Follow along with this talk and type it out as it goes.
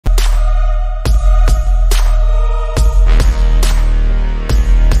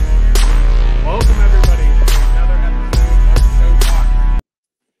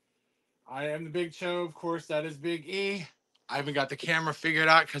Big Show, of course, that is Big E. I haven't got the camera figured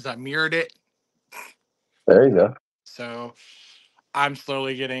out because I mirrored it. There you go. So I'm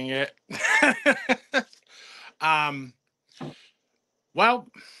slowly getting it. um, well,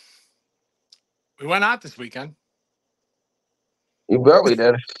 we went out this weekend. You bet we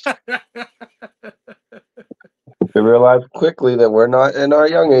did. We realized quickly that we're not in our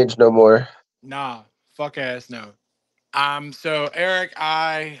young age no more. Nah, fuck ass no. So Eric,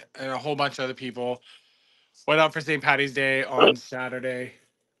 I, and a whole bunch of other people went out for St. Paddy's Day on Saturday.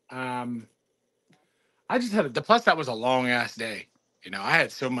 Um, I just had the plus that was a long ass day. I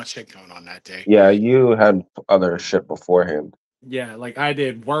had so much shit going on that day. Yeah, you had other shit beforehand. Yeah, like I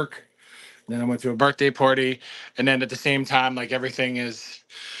did work, then I went to a birthday party, and then at the same time, like everything is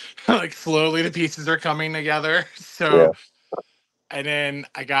like slowly the pieces are coming together. Yeah. So, and then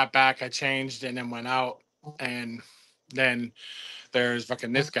I got back, I changed, and then went out, and then there's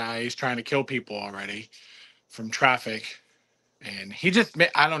fucking this guy. He's trying to kill people already from traffic, and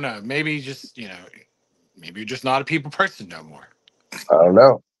I don't know, maybe just maybe you're just not a people person no more. I don't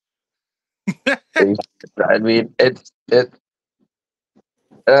know. I mean,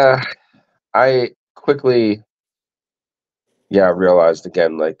 uh, I quickly, yeah, realized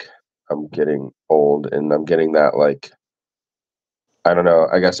again, like, I'm getting old and I'm getting that, like, I don't know.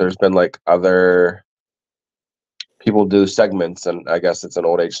 I guess there's been like other people do segments, and I guess it's an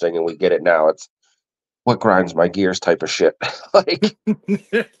old age thing, and we get it now. It's what grinds my gears type of shit. like,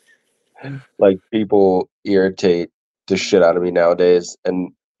 like people irritate the shit out of me nowadays.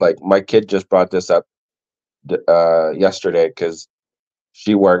 And like, my kid just brought this up yesterday because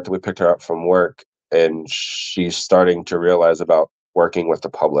she worked. We picked her up from work, and she's starting to realize about working with the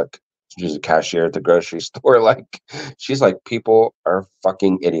public. She's a cashier at the grocery store. Like, she's like, people are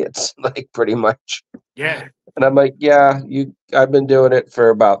fucking idiots, like, pretty much. Yeah, And I'm like, yeah, I've been doing it for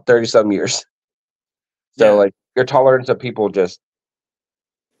about 30 some years. So yeah, like, your tolerance of people just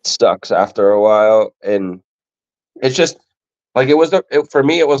sucks after a while. And it's just like, for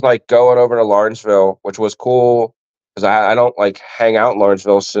me, it was like going over to Lawrenceville, which was cool because I don't like hang out in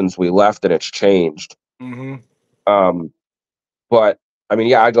Lawrenceville since we left and it's changed. hmm Um, but I mean,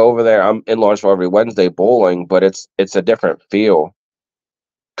 yeah, I go over there. I'm in Lawrenceville every Wednesday bowling, but it's a different feel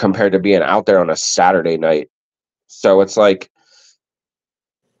compared to being out there on a Saturday night. So it's like,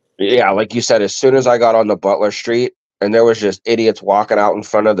 yeah, like you said, as soon as I got on the Butler Street and there was just idiots walking out in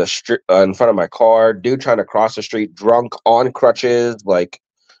front of the street, in front of my car, dude trying to cross the street drunk on crutches, like,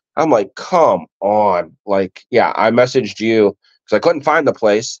 I'm like, come on. Like, yeah, I messaged you because I couldn't find the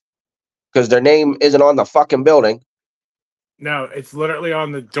place because their name isn't on the fucking building. no, it's literally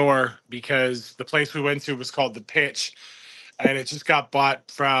on the door because the place we went to was called the Pitch, and it just got bought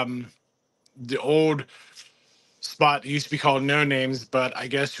from the old spot. It used to be called No Names, but I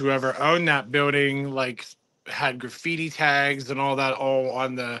guess whoever owned that building like had graffiti tags and all that all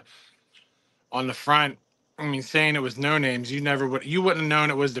on the front. I mean, saying it was No Names, you wouldn't have known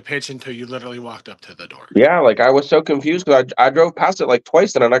it was the Pitch until you literally walked up to the door. Yeah, like, I was so confused because I drove past it like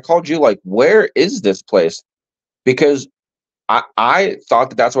twice and I called you, like, where is this place? Because I thought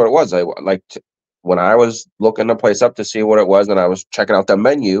that that's what it was. When I was looking the place up to see what it was and I was checking out the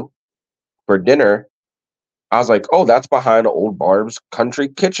menu for dinner, I was like, oh, that's behind Old Barb's Country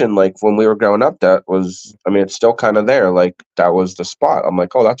Kitchen. Like, when we were growing up, that was, I mean, it's still kind of there. Like, that was the spot. I'm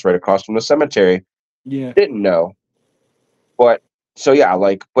like, oh, that's right across from the cemetery. Yeah. Didn't know. But so, yeah,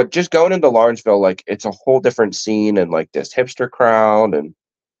 like, but just going into Lawrenceville, like, it's a whole different scene and like this hipster crowd and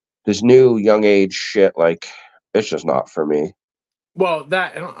this new young age shit. Like, it's just not for me. Well,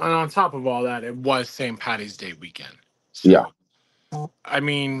 that and on top of all that, it was St. Patty's Day weekend. Yeah. So, I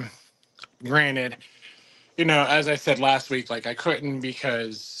mean, granted, as I said last week, like I couldn't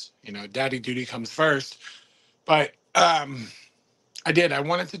because daddy duty comes first. But I did. I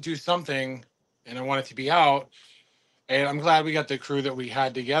wanted to do something, and I wanted to be out. And I'm glad we got the crew that we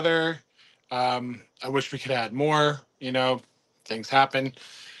had together. I wish we could add more. Things happen.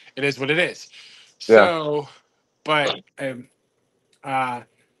 It is what it is. Yeah. So, but uh,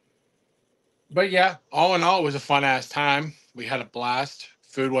 but yeah, all in all, it was a fun ass time. We had a blast.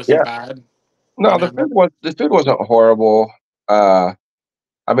 Food wasn't Yeah. bad. You No, know, the food wasn't horrible. I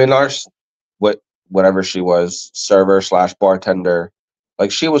mean, whatever she was, server slash bartender,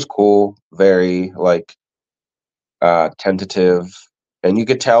 like, she was cool, very like tentative, and you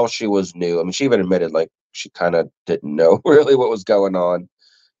could tell she was new. I mean, she even admitted like she kind of didn't know really what was going on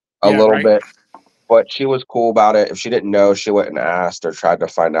a yeah, little right. bit, but she was cool about it. If she didn't know, she went and asked or tried to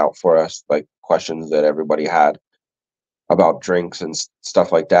find out for us, like, questions that everybody had about drinks and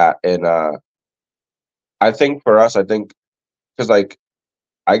stuff like that. And I think for us, I think because like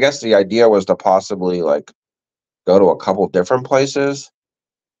I guess the idea was to possibly like go to a couple different places.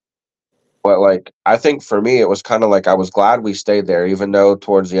 But like I think for me it was kind of like I was glad we stayed there, even though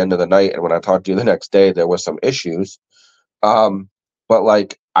towards the end of the night and when I talked to you the next day there was some issues. Um, but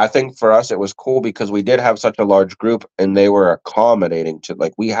like I think for us it was cool because we did have such a large group and they were accommodating to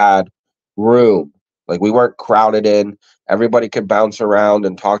like we had room. Like we weren't crowded in. Everybody could bounce around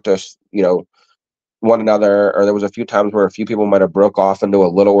and talk to us, one another. Or there was a few times where a few people might have broke off into a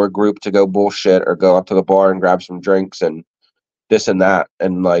littler group to go bullshit or go up to the bar and grab some drinks and this and that.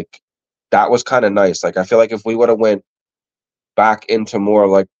 And like that was kind of nice. Like I feel like if we would have went back into more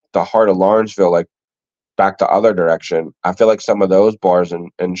like the heart of Lawrenceville, like back the other direction, I feel like some of those bars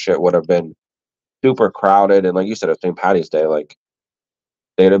and shit would have been super crowded. And like you said, at St. Paddy's Day, like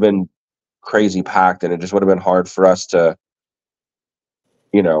they'd have been crazy packed, and it just would have been hard for us to,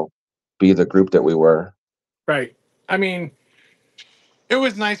 you know, be the group that we were. Right. I mean, it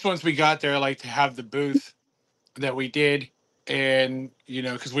was nice once we got there, like to have the booth that we did, and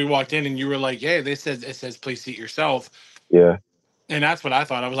because we walked in and you were like, "Yeah, it says please seat yourself," Yeah, and that's what I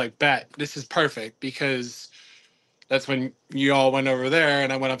thought. I was like, "Bet this is perfect," because that's when you all went over there,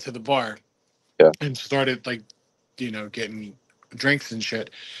 and I went up to the bar yeah, and started like, getting drinks and shit.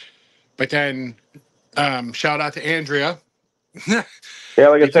 But then, shout out to Andrea yeah.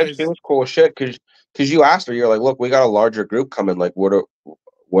 Like I said, she because was cool as shit because you asked her, you're like, look, we got a larger group coming. Like,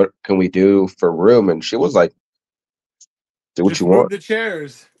 what can we do for room? And she was like, do what just you move want. the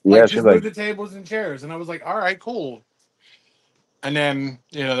chairs, Yeah, like she's just like, move the tables and chairs, and I was like, "All right, cool." And then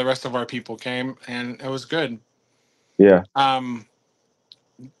the rest of our people came, and it was good. yeah. Um,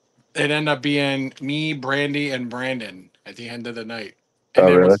 it ended up being me, Brandy, and Brandon at the end of the night. And Oh,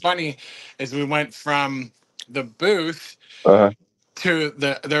 then really? what's funny is we went from the booth Uh-huh. to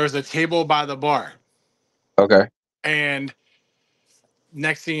there was a table by the bar, Okay. and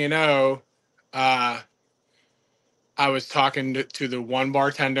next thing you know, uh, I was talking to the one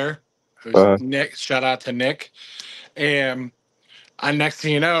bartender, who's Uh-huh. Nick. Shout out to Nick. And next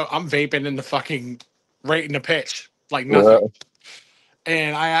thing you know, I'm vaping in the fucking right in the pitch, like nothing.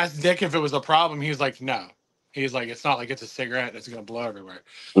 And I asked Nick if it was a problem. He was like, no. He's like, it's not like it's a cigarette and it's gonna blow everywhere.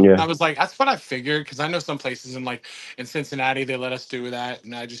 Yeah, I was like, that's what I figured, because I know some places in Cincinnati they let us do that,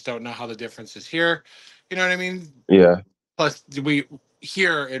 and I just don't know how the difference is here. You know what I mean? yeah, Plus, we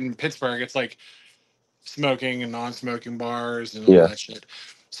here in Pittsburgh, it's like smoking and non-smoking bars and all yeah. that shit.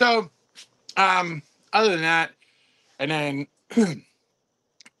 So, um, other than that, and then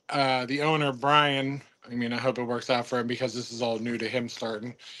the owner Brian. I mean, I hope it works out for him because this is all new to him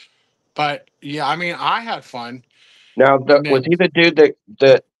starting. But yeah, I mean, I had fun. Now, And was then he the dude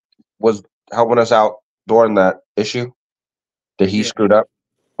that was helping us out during that issue that he yeah, screwed up?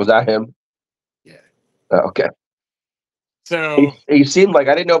 Was that him? yeah. Okay. He So he seemed like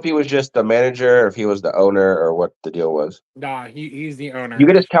I didn't know if he was just the manager or if he was the owner or what the deal was. nah, he's the You owner.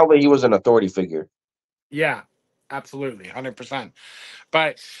 could just tell that he was an authority figure. Yeah, absolutely, 100%.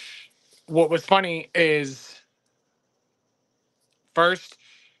 But what was funny is first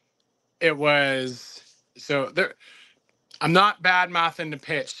it was so there. I'm not bad mouthing the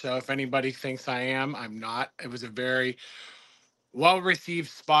pitch, so if anybody thinks I am, I'm not. It was a very well received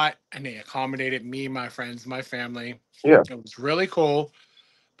spot, and they accommodated me, my friends, my family. Yeah. It was really cool.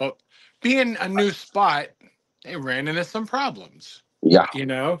 But being a new spot, they ran into some problems. Yeah. You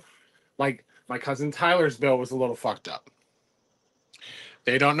know, like my cousin Tyler's bill was a little fucked up.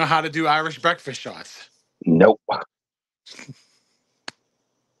 They don't know how to do Irish breakfast shots. Nope.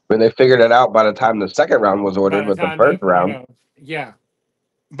 When they figured it out by the time the second round was By ordered the with the time first that, round. yeah.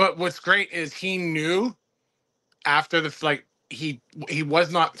 But what's great is he knew after the like he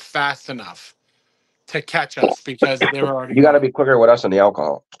was not fast enough to catch us because they were already You got to gone. be quicker with us on the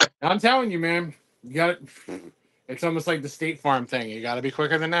alcohol. I'm telling you, man, you got it. It's almost like the State Farm thing. You got to be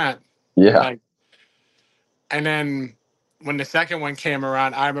quicker than that. Yeah. Like, and then when the second one came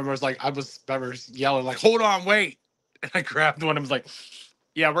around, I remember I was yelling like, "Hold on, wait!" And I grabbed one and was like,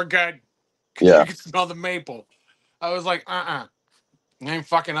 "Yeah, we're good," because Yeah. you can smell the maple. I was like, you ain't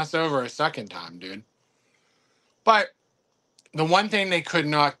fucking us over a second time, dude." But the one thing they could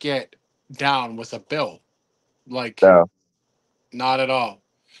not get down was a bill. Like, No. not at all.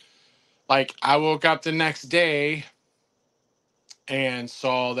 Like, I woke up the next day and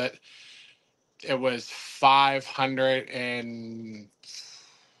saw that it was 500 and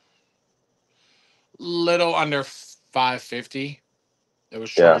little under 550 that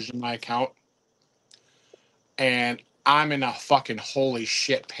was Yeah. charged in my account. And I'm in a fucking holy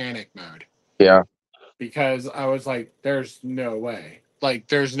shit panic mode Yeah. because I was like, there's no way. Like,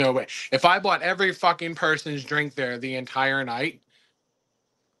 there's no way. If I bought every fucking person's drink there the entire night,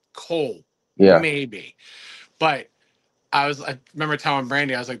 cool, Yeah. maybe. But I remember telling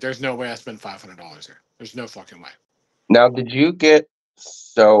Brandy, I was like, "There's no way I spent $500 here. There's no fucking way." Now, did you get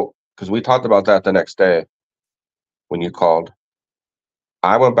because we talked about that the next day when you called.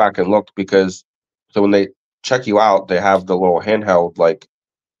 I went back and looked because so when they check you out, they have the little handheld like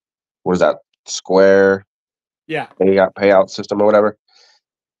what is that Square Yeah. payout system or whatever.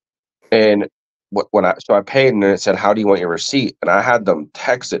 And when I paid and then it said, "How do you want your receipt?" And I had them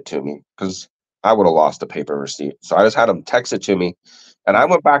text it to me because I would have lost the paper receipt. So I just had them text it to me, and I Mhm.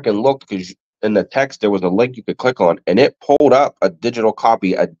 went back and looked because in the text there was a link you could click on, and it pulled up a digital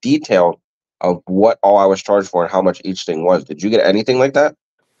copy, a detail of what all I was charged for and how much each thing was. Did you get anything like that?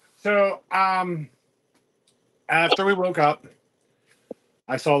 So, after we woke up,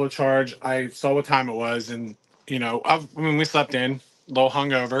 I saw the charge. I saw what time it was, and I mean, we slept in, a little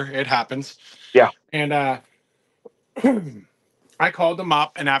hungover. It happens. Yeah. And I called them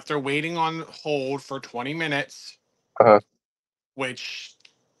up, and after waiting on hold for 20 minutes, Uh-huh. which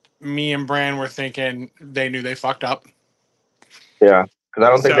me and Bran were thinking they knew they fucked up. Yeah. Because I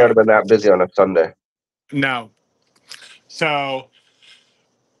don't think they would So have been that busy on a Sunday. no. So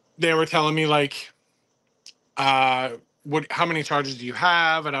they were telling me like, what? How many charges do you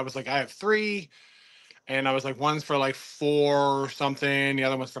have? And I was like, I have three. And I was like, one's for like four or something. The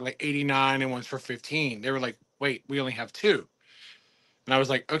other one's for like 89, and one's for 15. They were like, wait, we only have two. And I was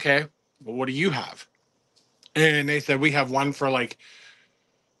like, okay, well, what do you have? And they said we have one for like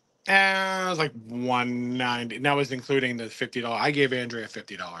it was like 190. And that was including the $50. I gave Andrea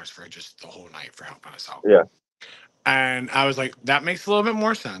 $50 for just the whole night for helping us out. Yeah. And I was like, that makes a little bit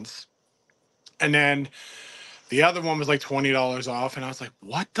more sense. And then the other one was like $20 off. And I was like,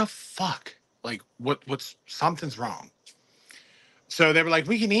 what the fuck? Like, what's something's wrong. So they were like,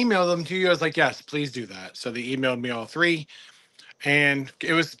 we can email them to you. I was like, yes, please do that. So they emailed me all three. And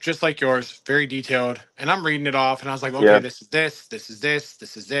it was just like yours, very detailed. And I'm reading it off. And I was like, okay, Yeah. this is this, this is this,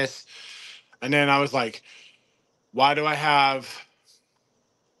 this is this. And then I was like, why do I have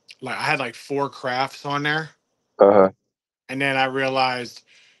like I had like four crafts on there, Uh-huh. and then I realized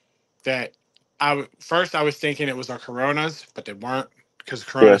that first I was thinking it was our Coronas, but they weren't because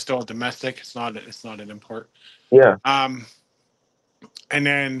Yeah. Corona's still domestic. It's not an import. Yeah. Um, and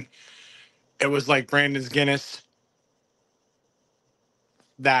then it was like Brandon's Guinness.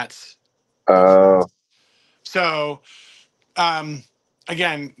 That's those Uh, ones. So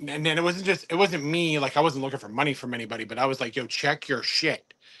again, and then it wasn't me. Like I wasn't looking for money from anybody, but I was like, yo, check your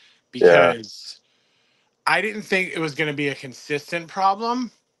shit yeah. because I didn't think it was going to be a consistent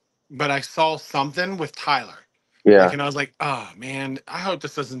problem, but I saw something with Tyler. Like, Yeah. and I was like, oh man, I hope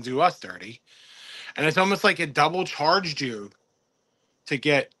this doesn't do us dirty. And it's almost like it double charged you to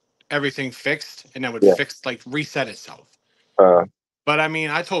get everything fixed and it would Yeah. fix, like, reset itself. Uh, But I mean,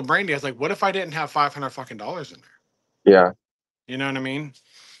 I told Brandy, I was like, what if I didn't have 500 fucking dollars in there? yeah. You know what I mean?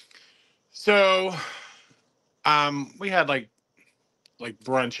 So, we had like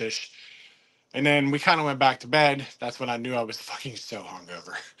brunchish and then we kind of went back to bed. That's when I knew I was fucking so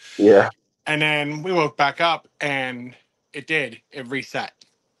hungover. Yeah. And then we woke back up and it reset.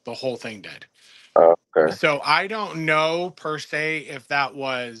 The whole thing did. Okay. So I don't know per se if that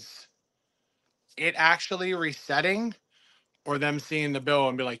was it actually resetting or them seeing the bill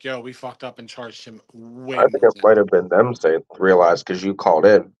and be like, yo, we fucked up and charged him way I think more it than. might have been them saying realized because you called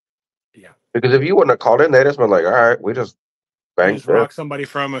in. Yeah. Because if you wouldn't have called in, they just been like, all right, we just We banked just this. rocked somebody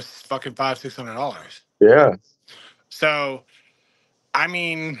for almost fucking $500-$600. Yeah. So I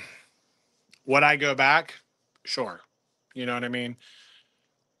mean, would I go back? Sure. You know what I mean?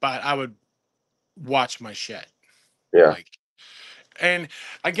 But I would watch my shit. Yeah. Like, and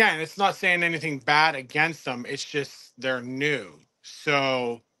again, it's not saying anything bad against them. It's just they're new.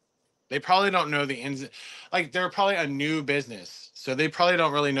 So they probably don't know the ins. Like they're probably a new business. So they probably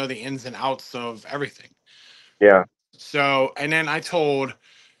don't really know the ins and outs of everything. Yeah. So, and then I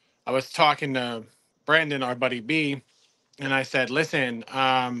was talking to Brandon, our buddy B, and I said, listen,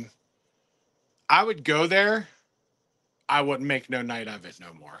 I would go there. I wouldn't make no night of it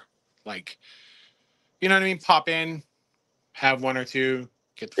no more. Like, you know what I mean? Pop in, have one or two,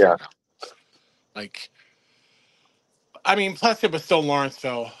 get the Yeah. fuck out. Like, I mean, plus it was still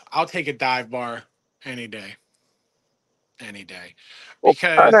Lawrenceville. I'll take a dive bar any day. Any day. Well,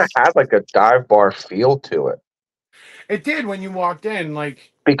 kind of Because had like a dive bar feel to it it did when you walked in.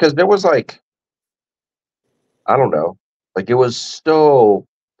 Like, because there was like, I don't know, like it was so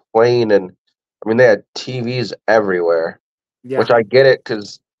plain and I mean, they had TVs everywhere, yeah. which I get it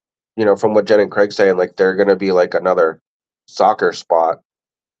because, from what Jen and Craig saying, like they're going to be like another soccer spot.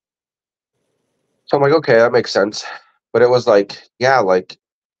 So I'm like, okay, that makes sense. But it was like, yeah, like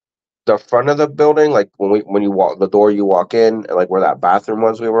the front of the building, like when you walk the door you walk in, and like where that bathroom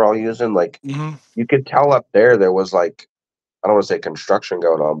was we were all using, like Hmm. you could tell up there was like I don't want to say construction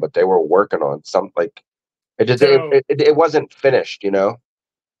going on, but they were working on some like it just So it wasn't finished, you know.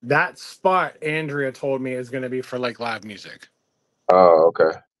 that spot Andrea told me is going to be for like live music. Oh,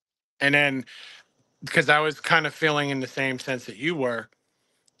 okay. And then because I was kind of feeling in the same sense that you were,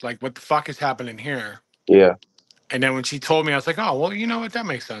 like, what the fuck is happening here? Yeah, And then when she told me, I was like, oh, well, you know what? That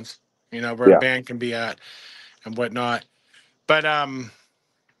makes sense. You know, where a yeah, band can be at and whatnot. But I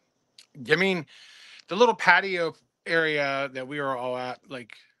mean, the little patio area that we were all at,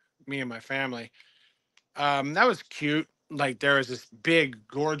 like me and my family, that was cute. Like there was this big,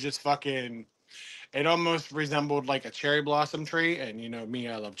 gorgeous fucking. It almost resembled like a cherry blossom tree, and you know me,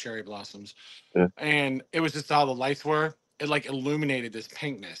 I love cherry blossoms. yeah. And it was just how the lights were. It like illuminated this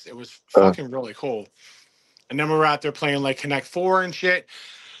pinkness. It was Uh, fucking really cool. And then we were out there playing like Connect Four and shit.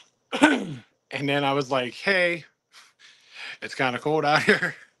 And then I was like, hey, it's kind of cold out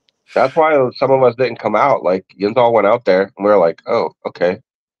here. that's why some of us didn't come out. Like Yins all went out there, and we were like, oh, okay.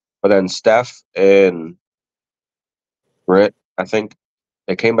 But then Steph and Britt, I think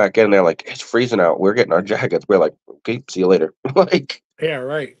they came back in. They're like, it's freezing out. We're getting our jackets. We're like, okay, see you later. Like, Yeah,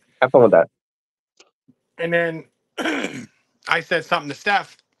 right. have fun with that. And then I said something to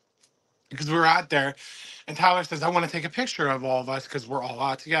Steph because we were out there, and Tyler says, I want to take a picture of all of us because we're all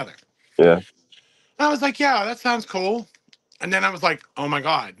out together. Yeah, And I was like, yeah, that sounds cool. And then I was like, oh my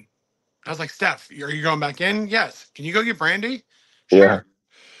God. I was like, Steph, are you going back in? Yes. Can you go get Brandy? yeah, Sure.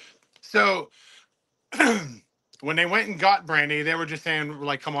 So when they went and got Brandy, they were just saying,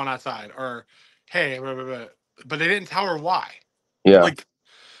 like, come on outside or hey, blah, blah, blah. But they didn't tell her why. yeah, Like,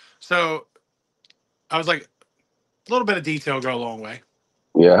 so I was like, a little bit of detail go a long way.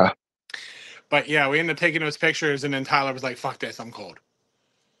 yeah. But yeah, we ended up taking those pictures, and then Tyler was like, fuck this, I'm cold.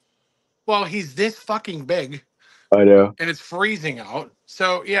 Well, he's this fucking big I know. and it's freezing out.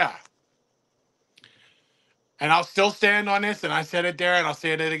 So yeah. And I'll still stand on this, and I said it there, and I'll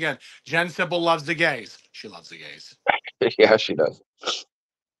say it again. Jen Simple loves the gays. She loves the gays. Yeah, she does.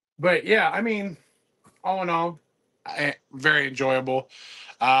 But yeah, I mean, all in all, very enjoyable.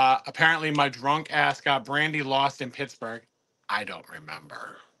 Apparently, my drunk ass got Brandy lost in Pittsburgh. I don't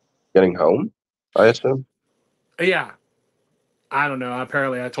remember. Getting home, I assume. Yeah, I don't know.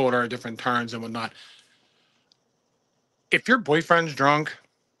 Apparently, I told her different turns and whatnot. If your boyfriend's drunk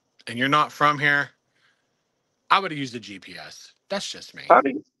and you're not from here, I would have used a GPS. That's just me. How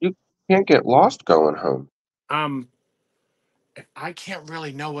do you can't get lost going home? Um, if I can't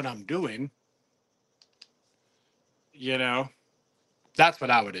really know what I'm doing, you know, that's what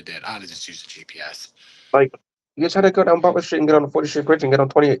I would have did. I'd have just used a GPS. Like, you just had to go down Butler Street and get on the 40th Street Bridge and get on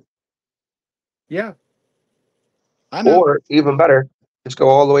 28. Yeah, I know. Or even better, just go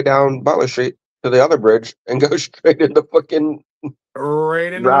all the way down Butler Street to the other bridge and go straight into fucking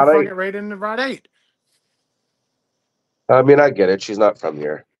Right into the Route 8. fucking right into Route 8. I mean, I get it. She's not from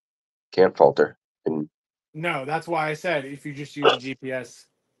here. Can't fault her. And No, that's why I said if you just use a GPS,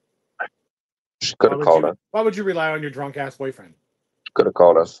 she could have called us. why would you rely on your drunk ass boyfriend? Could have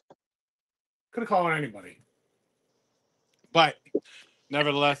called us. Could have called on anybody. But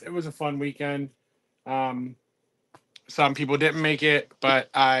nevertheless, it was a fun weekend. Um, some people didn't make it, but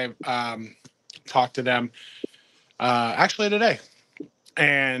I talked to them actually today.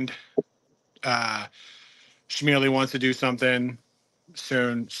 And uh Shmuley wants to do something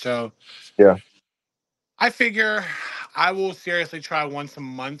soon. So Yeah, I figure I will seriously try once a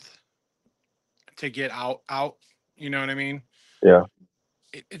month to get out. You know what I mean? yeah.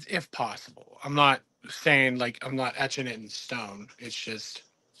 It's if possible. I'm not saying like I'm not etching it in stone. It's just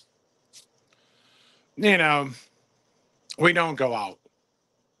you know we don't go out,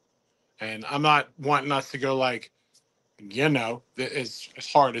 and I'm not wanting us to go like as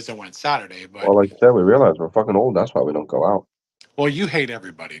hard as it went Saturday. But Well, like I said, we realize we're fucking old. That's why we don't go out. well, you hate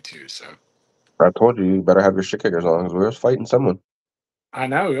everybody too, so I told you, you better have your shit kickers on because we were fighting someone. I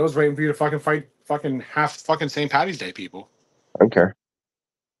know. I was waiting for you to fucking fight fucking half fucking St. Patty's Day people. I don't care.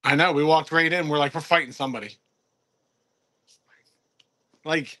 I know. We walked right in. We're like, we're fighting somebody.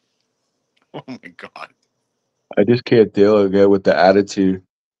 Like, oh my god. I just can't deal again with the attitude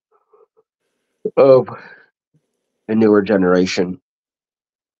of the newer generation.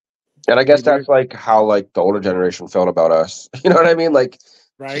 And I guess Maybe that's you're like how like the older generation felt about us. You know what I mean? Like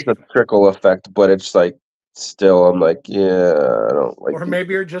it's just right, a trickle effect, but it's like still I'm like, yeah, I don't like or these maybe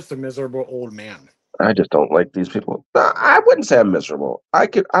people. you're just a miserable old man. I just don't like these people. I wouldn't say I'm miserable.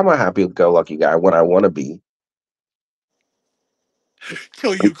 I'm a happy go lucky guy when I want to be.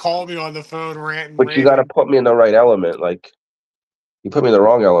 Till you call me on the phone ranting, But you gotta raving. put me in the right element. Like you put me in the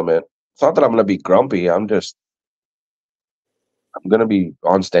wrong element it's not that I'm gonna be grumpy. I'm gonna be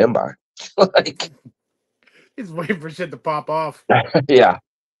on standby. Like, He's waiting for shit to pop off. yeah,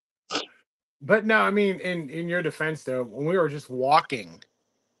 But no, I mean, in your defense though, when we were just walking,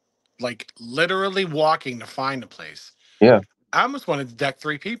 like literally walking to find a place, yeah, I almost wanted to deck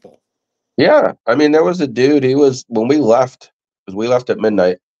three people. yeah. I mean, there was a dude. He was when we left because we left at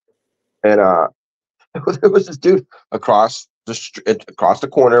midnight, and there was this dude across the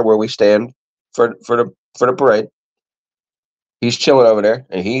corner where we stand for the parade. He's chilling over there,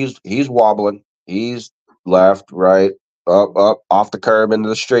 and he's wobbling. He's left, right, up, off the curb into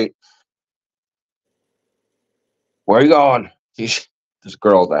the street. Where are you going? He's this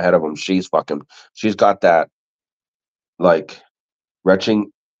girl's ahead of him. She's got that like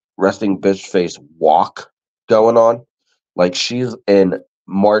retching, resting bitch face walk going on. Like she's in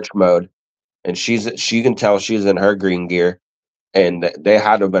March mode, and she can tell she's in her green gear. And they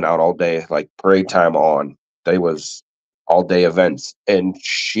had to have been out all day, like parade time on. They was all day events, and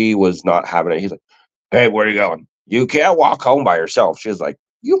she was not having it. He's like, "Hey, where are you going? You can't walk home by yourself." She's like,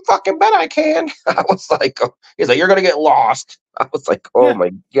 "You fucking bet I can." I was like, oh. He's like, "You're gonna get lost." I was like, "Oh Yeah,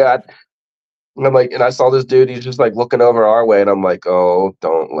 my god." And I'm like, and I saw this dude. He's just like looking over our way, and I'm like, "Oh,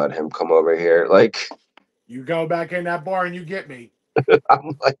 don't let him come over here." Like, you go back in that bar and you get me.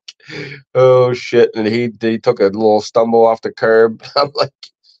 I'm like, "Oh shit!" And he took a little stumble off the curb. I'm like,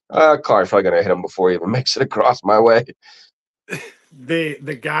 "Car's probably gonna hit him before he even makes it across my way."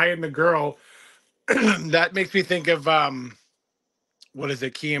 The guy and the girl that makes me think of what is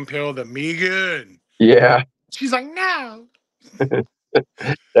it, Key and Pill, the Megan. Yeah, She's like, no.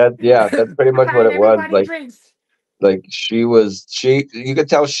 that's pretty I'm much what buying it was. everybody drinks. Like she you could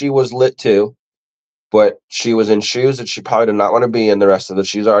tell she was lit too, but she was in shoes that she probably did not want to be in the rest of the.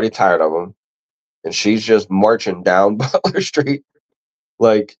 She's already tired of them, and she's just marching down Butler Street,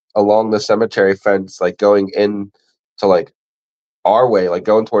 like along the cemetery fence, like going in to like our way, like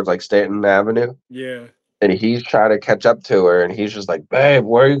going towards like Stanton Avenue. Yeah. And he's trying to catch up to her, and he's just like, "Babe,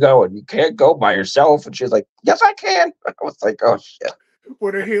 where are you going? You can't go by yourself." And she's like, "Yes, I can." I was like, "Oh shit."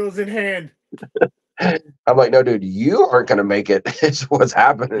 With her heels in hand. I'm like, "No, dude, you aren't gonna make it." It's what's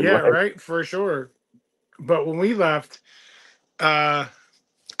happening. Yeah, Like, right, for sure. But when we left, uh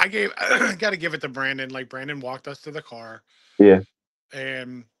I gave I gotta give it to Brandon. Like Brandon walked us to the car yeah.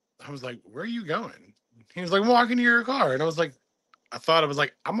 and I was like, where are you going? He was like, walking to your car. And I was like, I thought I was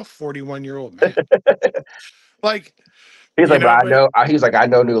like, I'm a 41-year-old man. Like, He's you like, "But know, I but know." He's like, "I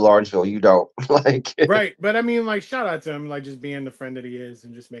know New Lawrenceville. You don't." Like, right. But I mean, like, shout out to him, like just being the friend that he is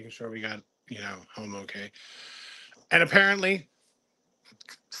and just making sure we got, home okay. And apparently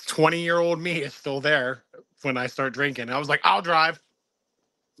 20-year-old me is still there when I start drinking. I was like, I'll drive.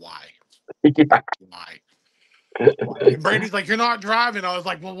 Why? yeah. Why? Why? And Brady's like, you're not driving. I was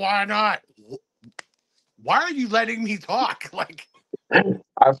like, well, why not? Why are you letting me talk? Like,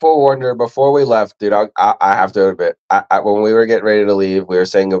 I forewarned her before we left, dude. I have to admit, when we were getting ready to leave, we were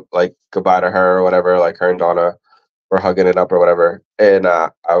saying like goodbye to her or whatever. Like her and Donna were hugging it up or whatever, and I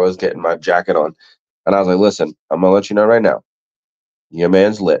was getting my jacket on, and I was like, "Listen, I'm gonna let you know right now, your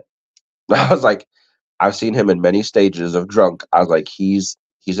man's lit." I was like, "I've seen him in many stages of drunk." I was like, "He's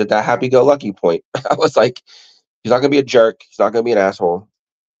at that happy-go-lucky point." I was like, "He's not gonna be a jerk. He's not gonna be an asshole,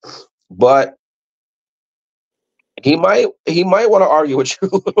 but." He might want to argue with you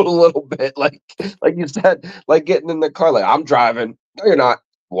a little bit, like you said, like getting in the car, like I'm driving. No, you're not.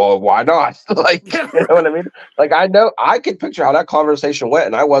 Well, why not? Like, yeah, you know what I mean? Like I know I could picture how that conversation went,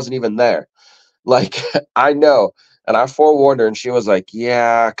 and I wasn't even there. Like I know, and I forewarned her, and she was like,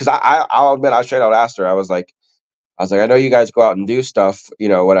 "Yeah," because I'll admit I straight out asked her. I was like, "I know you guys go out and do stuff,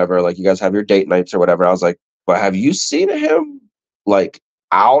 whatever. Like you guys have your date nights or whatever." I was like, "But have you seen him like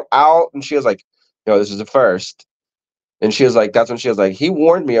out?" And she was like, "This is the first." And she was like, that's when she was like, he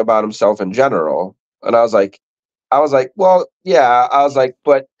warned me about himself in general. And I was like, well, yeah.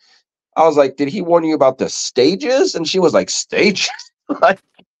 But I was like, did he warn you about the stages? And she was like, stages? Like,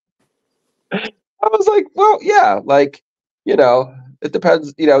 I was like, well, yeah, like, you know, it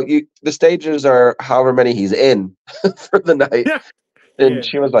depends. The stages are however many he's in for the night. And yeah.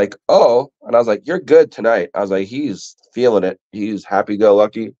 she was like, oh, and I was like, you're good tonight. I was like, he's feeling it. He's happy go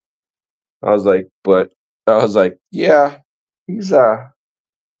lucky. I was like, yeah, he's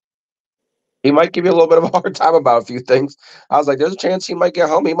he might give you a little bit of a hard time about a few things. I was like, there's a chance he might get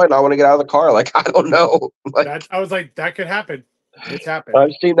home. He might not want to get out of the car. Like, I don't know. Like, I was like, that could happen. It's happened.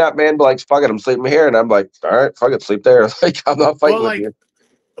 I've seen that man be like, fuck it, I'm sleeping here. And I'm like, all right, fuck it, sleep there. Like, I'm not Well, fighting with like, you.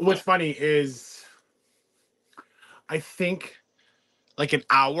 what's funny is I think like an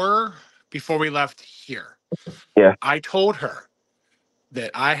hour before we left here, Yeah. I told her,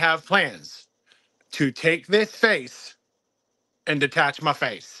 that I have plans to take this face and detach my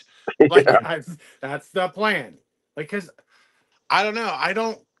face. Like Yeah. that's the plan. Like, cause I don't know. I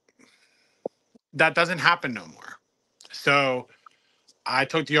don't. That doesn't happen no more. So I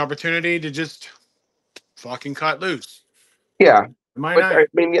took the opportunity to just fucking cut loose. Yeah. My But I night.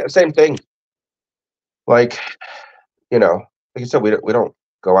 mean, yeah, same thing. Like, you know, like you said, we don't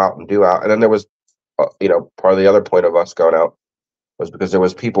go out and do out. And then there was, part of the other point of us going out was because there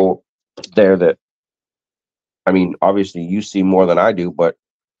was people there that, I mean, obviously you see more than I do, but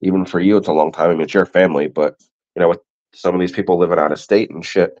even for you, it's a long time. I mean, it's your family, but with some of these people living out of state and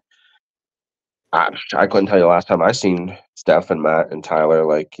shit, I couldn't tell you the last time I seen Steph and Matt and Tyler.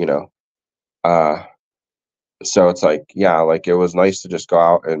 Like, uh, so it's like, yeah, like it was nice to just go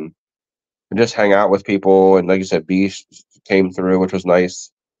out and just hang out with people. And like you said, Beast came through, which was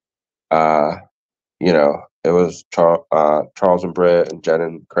nice. Uh, it was Charles and Britt and Jen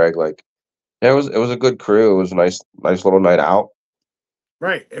and Craig. Like, yeah, it was a good crew. It was a nice little night out.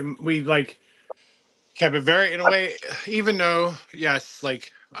 Right. And we like kept it very in a way, even though, yes,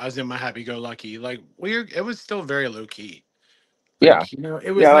 like I was in my happy go lucky, like it was still very low key. Yeah, Like,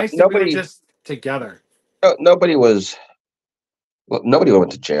 it was yeah. Like nice that we were just together. nobody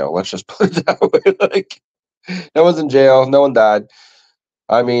went to jail. Let's just put it that way. Like, no one's in jail. No one died.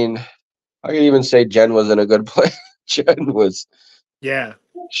 I mean, I could even say Jen was in a good place. Jen was. Yeah.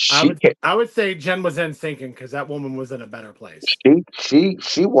 I She would I would say Jen was in sinking because that woman was in a better place.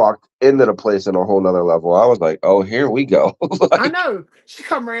 she walked into the place in a whole nother level. I was like, oh, here we go. I Like, know. She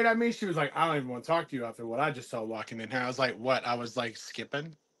come right at me. She was like, I don't even want to talk to you after what I just saw walking in here. I was like, what? I was like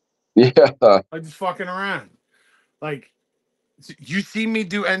skipping? yeah, Like just fucking around. Like you see me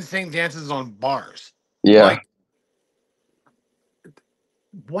do NSYNC dances on bars. yeah. Like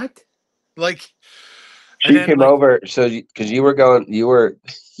what? Like and She then came like over so because you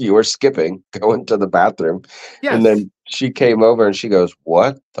were skipping going to the bathroom, and yes, then she came over and she goes,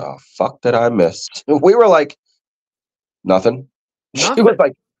 "What the fuck did I miss?" We were like, "Nothing." She was nothing.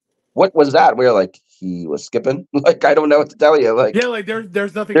 like, "What was that?" We were like, "He was skipping." Like, I don't know what to tell you. Yeah, Like, like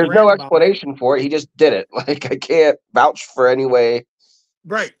there's nothing there's no grand about it. explanation for it. He just did it. Like, I can't vouch for any way.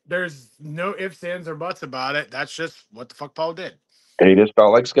 Right. There's no ifs, ands, or buts about it. That's just what the fuck Paul did. And he just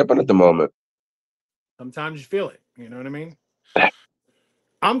felt like skipping at the moment. Sometimes you feel it. You know what I mean?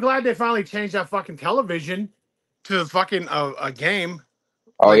 I'm glad they finally changed that fucking television to fucking a game.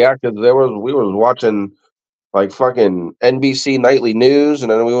 Oh Like, yeah, because we was watching like fucking NBC nightly news,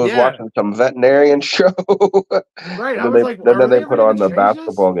 and then we was yeah, watching some veterinarian show, right. and I then was they like, then are then they they ever put gonna on the change this?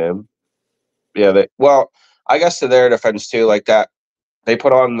 basketball game. Yeah, I guess to their defense too, like that they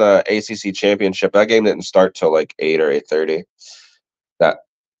put on the ACC championship. That game didn't start till like 8 or 8:30 that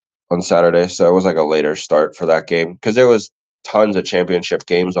on Saturday, so it was like a later start for that game because there was tons of championship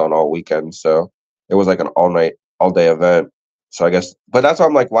games on all weekend, so it was like an all day event. So I guess, but that's why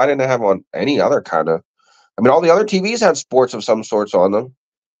I'm like, why didn't they have on any other kind of? I mean, all the other TVs had sports of some sorts on them.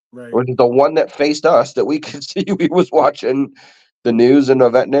 Right, Or the one that faced us that we could see, we was watching the news and a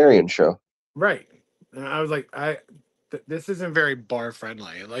veterinarian show. right. And I was like, this isn't very bar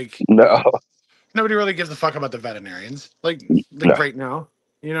friendly. Like, No, nobody really gives a fuck about the veterinarians. Like no, right now,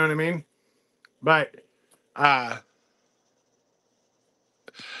 you know what I mean? But uh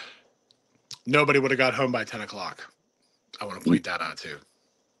nobody would have got home by 10 o'clock. I want to point that out too.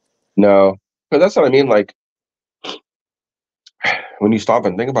 no. Because that's what I mean. Like when you stop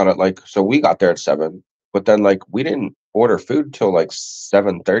and think about it, like so we got there at 7, but then like we didn't order food till like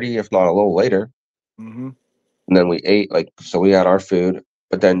 7:30, if not a little later. Hmm. And then we ate like so we had our food.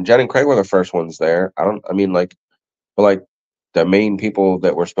 But then Jen and Craig were the first ones there. I mean like but like the main people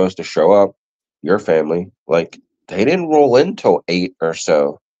that were supposed to show up, your family, like they didn't roll in till 8 or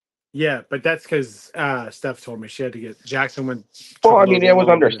so. Yeah, but that's because Steph told me she had to get Jackson went Well, took a I little mean, bit it was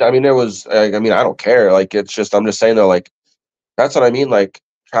longer. understand. I mean, it was. I mean, I don't care. Like, it's just. I'm just saying though. Like, that's what I mean. Like,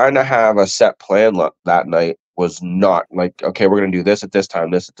 trying to have a set plan that night was not like, okay, we're gonna do this at this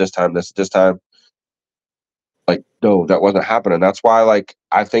time, this at this time, this at this time. Like, no, that wasn't happening. That's why, like,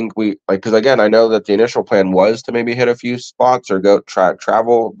 I think we like because again, I know that the initial plan was to maybe hit a few spots or go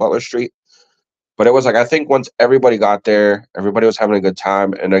travel Butler Street. But it was like I think once everybody got there, everybody was having a good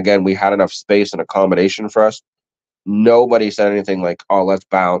time, and again, we had enough space and accommodation for us. Nobody said anything like, "Oh, let's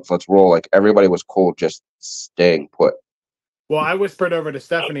bounce, let's roll." Like everybody was cool, just staying put. Well, I whispered over to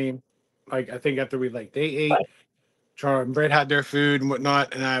Stephanie, like I think after we like they ate, Char and Brett had their food and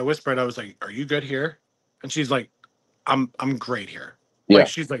whatnot, and I whispered, I was like, "Are you good here?" And she's like, I'm great here." Like Yeah,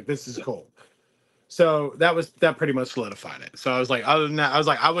 she's like, "This is cool." So that pretty much solidified it. So I was like, other than that, I was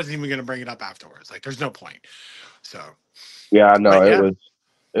like, I wasn't even gonna bring it up afterwards. Like, there's no point. So Yeah, no, But yeah,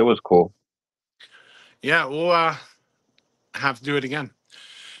 it was cool. yeah, we'll have to do it again.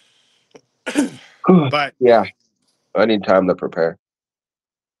 But Yeah, I need time to prepare.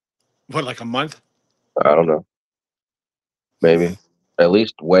 what, like a month? I don't know. Maybe at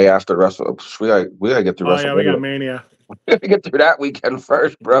least way after Wrestle. We gotta get through Oh yeah, we got WrestleMania. Mania. We gotta get through that weekend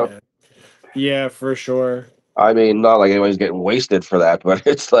first, bro. Yeah, yeah, for sure. I mean, not like anybody's getting wasted for that, but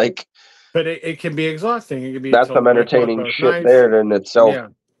it's like But it can be exhausting. It can be that's till some 1 o'clock entertaining both shit nights. there in itself.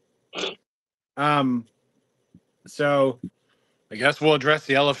 Yeah. Um. So I guess we'll address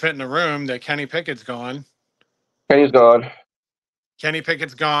the elephant in the room that Kenny Pickett's gone. Kenny's gone. Kenny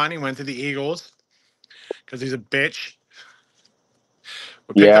Pickett's gone. He went to the Eagles because he's a bitch.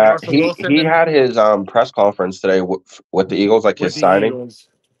 We picked up Yeah, Russell Wilson he and had his press conference today with the Eagles, like with his the signing, Eagles.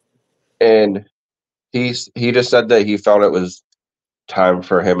 and he just said that he felt it was time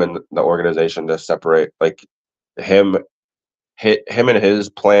for him and the organization to separate, like him him and his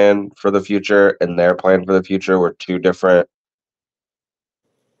plan for the future and their plan for the future were two different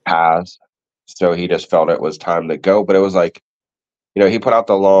paths. So he just felt it was time to go. But it was like, he put out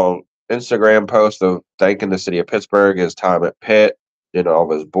the long Instagram post of thanking the city of Pittsburgh, his time at Pitt,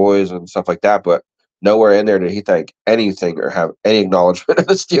 all of his boys and stuff like that. But nowhere in there did he thank anything or have any acknowledgement of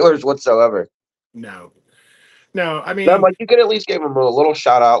the Steelers whatsoever. No, no. I And I'm mean, like, you could at least give him a little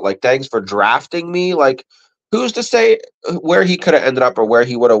shout out, like, thanks for drafting me. Like, who's to say where he could have ended up or where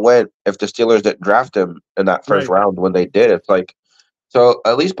he would have went if the Steelers didn't draft him in that first right. round when they did? It's like, so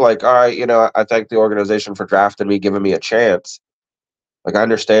at least be like, all right, I thank the organization for drafting me, giving me a chance. Like, I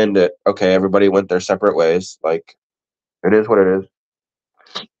understand that, okay, everybody went their separate ways. Like, it is what it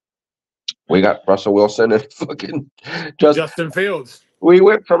is. We got Russell Wilson and fucking just Justin Fields. we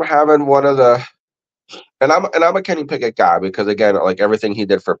went from having one of the and I'm a Kenny Pickett guy because again, like everything he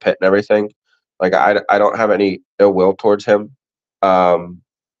did for Pitt and everything, like I don't have any ill will towards him. Um,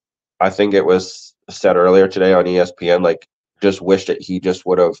 I think it was said earlier today on ESPN, like just wish that he just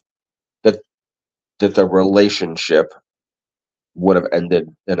would have that that the relationship would have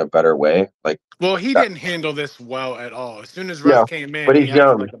ended in a better way. Like Well, he that, didn't handle this well at all. As soon as Russ yeah, came in, but he he's acted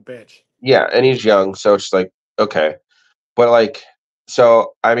young. like a bitch. Yeah, and he's young, so it's like okay, but like.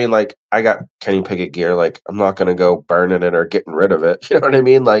 So I mean, like I got Kenny Pickett gear. Like I'm not gonna go burning it or getting rid of it. You know what I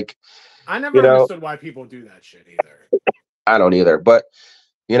mean? Like I never you know, understood why people do that shit either. I don't either. But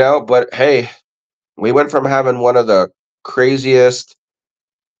hey, we went from having one of the craziest,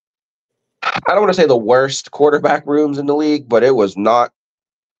 I don't want to say the worst quarterback rooms in the league, but it was not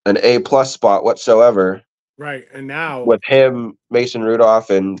an A plus spot whatsoever Right. And now, with him, Mason Rudolph,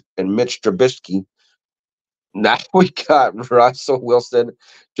 and Mitch Trubisky. Now we got Russell Wilson,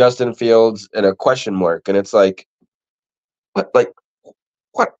 Justin Fields, and a question mark. And it's like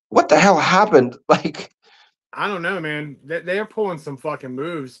what the hell happened? Like, I don't know, man. They're pulling some fucking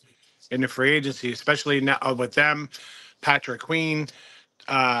moves in the free agency, especially now with them, Patrick Queen.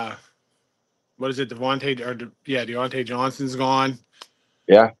 Uh, what is it, Deontay Johnson's gone.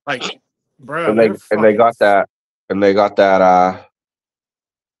 yeah. Like, bro, And they're they fucking got that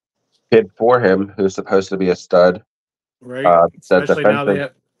kid for him who's supposed to be a stud. right. The Especially now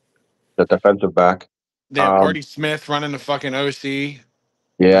defensive the defensive back. they have Um, Artie Smith running the fucking OC.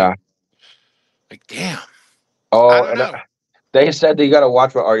 yeah. Like, damn. I Oh, don't and know. they said that you got to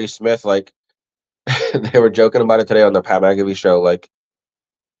watch what Artie Smith like. They were joking about it today on the Pat McAfee show. Like,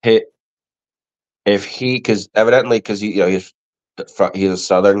 hit if he because evidently because he's a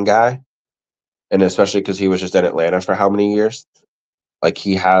Southern guy, and especially because he was just in Atlanta for how many years. Like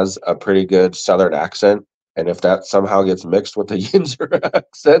he has a pretty good Southern accent, and if that somehow gets mixed with the Yinzer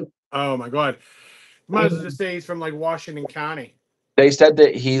accent, Oh my god. You might as well just say he's from like Washington County. they said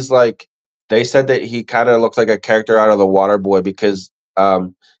that they said that he kind of looks like a character out of the Water Boy because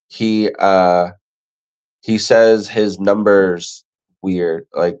he he says his numbers weird,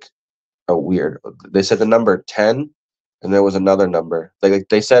 like weird. They said the number 10 and there was another number. Like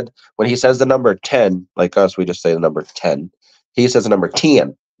they said when he says the number 10, like us, we just say the number 10. He says the number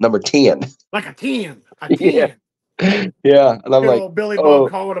 10, number 10. Like a 10. A Yeah. 10. Yeah. And I'm Good like, old Billy Bob oh,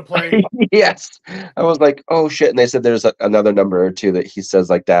 calling a play. yes. I was like, oh shit. And they said there's another number or two that he says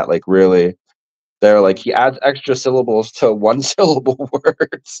like that. Like really, they're like, Oh he my adds god. extra syllables to one syllable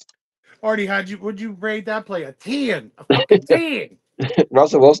words. Already had you would you rate that play a 10? A fucking 10.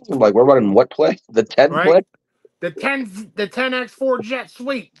 Russell Wilson, like, we're running what play? The 10 Right? play? The 10x4 jet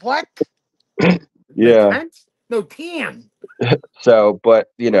sweep. What? The Yeah. 10th? No, 10. So, but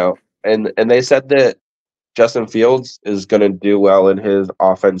Fuck. and they said that Justin Fields is going to do well in his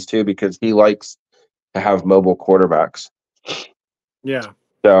offense too because he likes to have mobile quarterbacks. Yeah.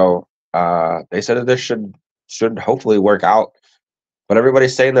 So, they said that this should should hopefully work out. But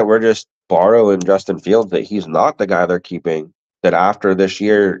everybody's saying that we're just borrowing Justin Fields, that he's not the guy they're keeping, that after this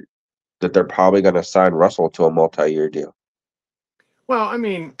year, that they're probably going to sign Russell to a multi-year deal. Well, I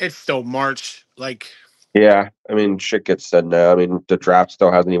mean, it's still March. Like, Yeah, I mean, shit gets said now. I mean, the draft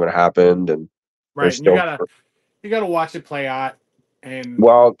still hasn't even happened, and there's right, and still you gotta watch it play out. And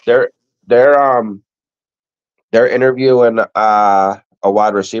well, they're interviewing a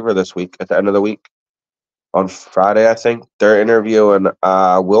wide receiver this week at the end of the week on Friday, I think. They're interviewing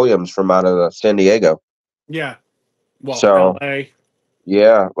Williams from out of San Diego. yeah, well, So L.A.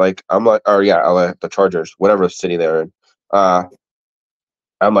 yeah, like I'm like, or yeah, LA, the Chargers, whatever city they're in. Uh,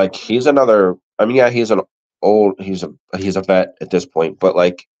 I'm like, he's another. I mean, yeah, he's a vet at this point, but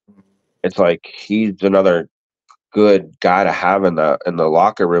like, it's like he's another good guy to have in the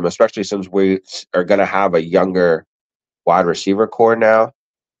locker room, especially since we are going to have a younger wide receiver core now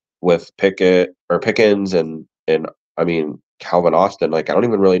with Pickens and I mean Calvin Austin. Like, I don't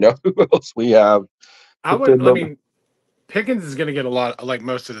even really know who else we have I would. within I the. mean, Pickens is gonna get a lot, like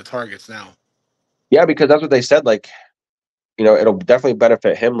most of the targets now. Yeah, because that's what they said. Like, it'll definitely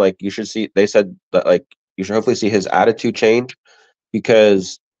benefit him. Like, you should see. They said that like you should hopefully see his attitude change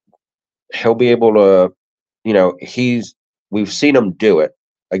because he'll be able to. He's we've seen him do it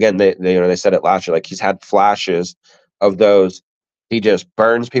again. They said it last year. Like, he's had flashes of those. He just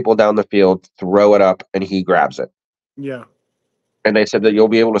burns people down the field, throw it up, and he grabs it. Yeah, And they said that you'll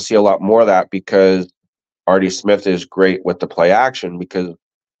be able to see a lot more of that because Artie Smith is great with the play action because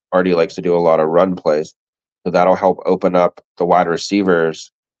Artie likes to do a lot of run plays. So that'll help open up the wide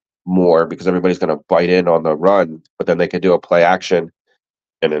receivers more because everybody's going to bite in on the run, but then they could do a play action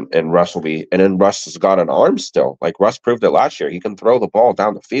and Russ will be, and then Russ has got an arm still. Like, Russ proved it last year. He can throw the ball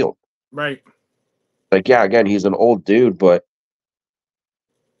down the field. right. Like, yeah, again, he's an old dude, but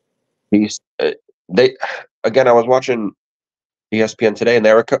he's, they, again, I was watching ESPN today and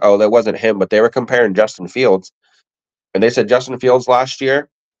they were, oh, that wasn't him, but they were comparing Justin Fields. And they said Justin Fields last year,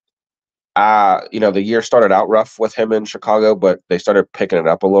 the year started out rough with him in Chicago, but they started picking it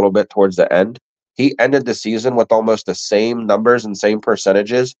up a little bit towards the end. He ended the season with almost the same numbers and same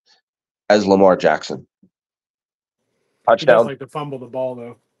percentages as Lamar Jackson. He does Touchdown. like to fumble the ball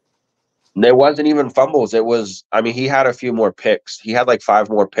though. There wasn't even fumbles. It was, I mean, he had a few more picks. He had like 5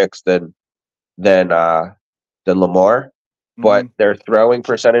 more picks than uh than Lamar, but Hmm. their throwing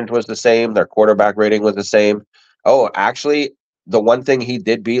percentage was the same, their quarterback rating was the same. Oh, actually, the one thing he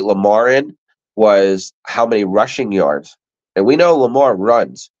did beat Lamar in was how many rushing yards. And we know Lamar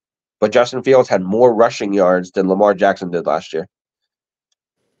runs, but Justin Fields had more rushing yards than Lamar Jackson did last year.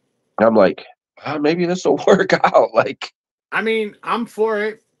 And I'm like, maybe this will work out. Like, I mean, I'm for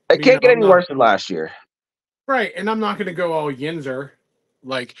it. it You know, can't get I'm any not worse than last year. right, and I'm not gonna go all Yinzer.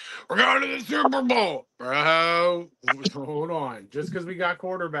 Like, we're going to the Super Bowl, bro. Hold on. Just because we got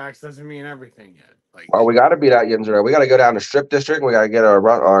quarterbacks doesn't mean everything yet. Oh, Like, we got to beat out Yinzer. We got to go down to Strip District. We got to get our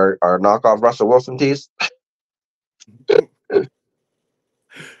knockoff Russell Wilson tees.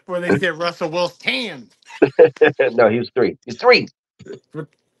 where they say Russell Wilson No, he's three. He's three. with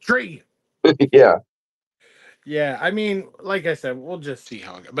tree. Yeah. Yeah, I mean, like I said, we'll just see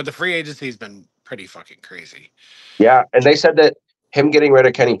how it goes. But the free agency's been pretty fucking crazy. Yeah. And they said that him getting rid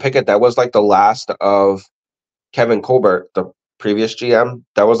of Kenny Pickett, that was like the last of Kevin Colbert, the previous GM.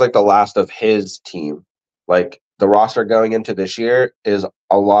 That was like the last of his team. Like, the roster going into this year is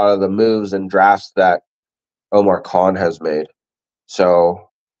a lot of the moves and drafts that Omar Khan has made. So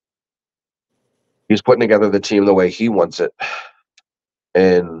he's putting together the team the way he wants it.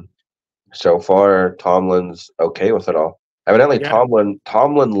 And so far, Tomlin's okay with it all. Evidently, Yeah.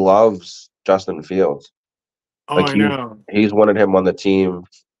 Tomlin loves Justin Fields. Oh, Like, I know. he's wanted him on the team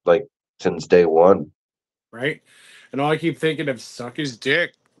like since day one. Right? And all I keep thinking of suck his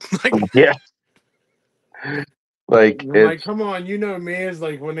dick. Like, Yeah, like I'm like, it's come on, you know me is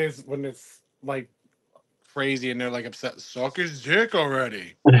like when it's like crazy and they're like upset, suck his dick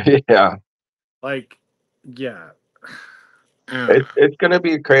already. yeah, Like, yeah. it's gonna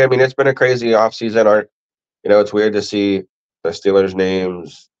be crazy. I mean, it's been a crazy offseason. It's weird to see the Steelers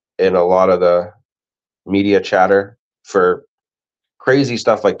names in a lot of the media chatter for crazy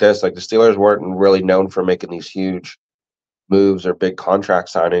stuff like this. Like, the Steelers weren't really known for making these huge moves or big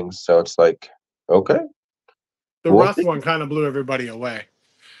contract signings. So it's like, okay, The we'll Russ see. one kind of blew everybody away.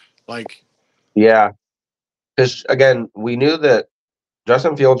 Like, Yeah, because again, we knew that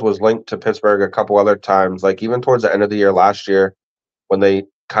Justin Fields was linked to Pittsburgh a couple other times, like even towards the end of the year last year when they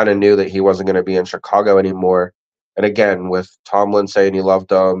kind of knew that he wasn't going to be in Chicago anymore. And again, with Tomlin saying he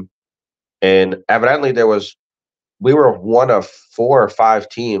loved him, and evidently we were one of 4 or 5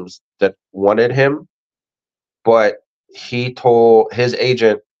 teams that wanted him, but his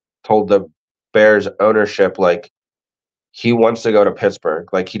agent told the Bears ownership like he wants to go to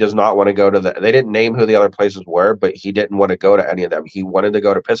Pittsburgh. Like he does not want to go to they didn't name who the other places were, but he didn't want to go to any of them. He wanted to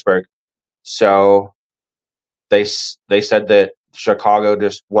go to Pittsburgh. So they said that Chicago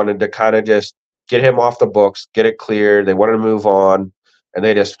just wanted to kind of just get him off the books, get it cleared. They wanted to move on, and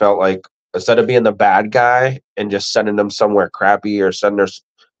they just felt like instead of being the bad guy and just sending them somewhere crappy or sending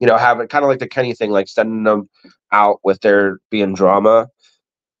their, having kind of like the Kenny thing, like sending them out with there being drama,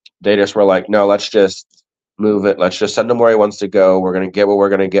 they just were like, no, let's just move it. Let's just send him where he wants to go. We're gonna get what we're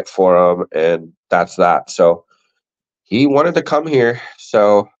gonna get for him, and that's that. So he wanted to come here.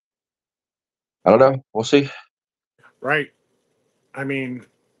 So I don't know. We'll see. Right. I mean,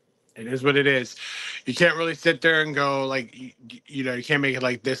 it is what it is. You can't really sit there and go like, you can't make it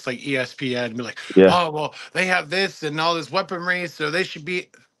like this, like ESPN, and be like, Yeah. oh well, they have this and all this weaponry, so they should be.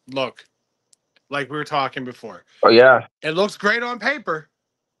 Look, like we were talking before, Oh yeah. it looks great on paper,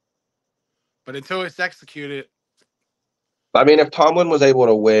 but until it's executed, I mean, if Tomlin was able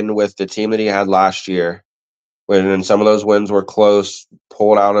to win with the team that he had last year, when some of those wins were close,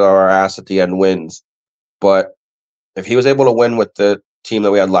 pulled out of our ass at the end wins. But if he was able to win with the team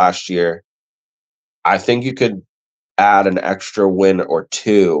that we had last year, I think you could add an extra win or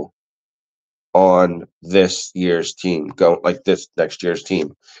two on this year's team, go like this next year's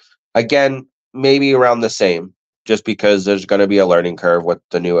team. Again, maybe around the same, just because there's going to be a learning curve with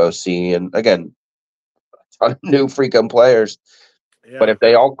the new OC and again, a ton of new freaking players. But yeah, if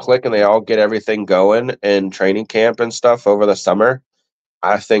they all click and they all get everything going in training camp and stuff over the summer,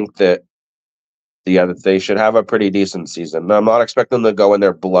 I think that that they should have a pretty decent season. I'm not expecting them to go in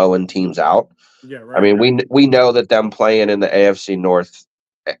there blowing teams out. yeah, I right, mean, we know that them playing in the AFC North,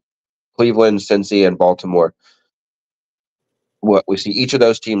 Cleveland, Cincy, and Baltimore. What we see each of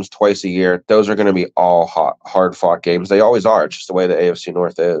those teams twice a year. Those are going to be all hard fought games. They always are. It's just the way the AFC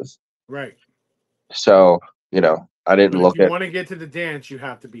North is. right. So I didn't But if look you at want to get to the dance, you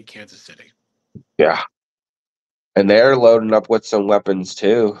have to beat Kansas City. yeah, and they're loading up with some weapons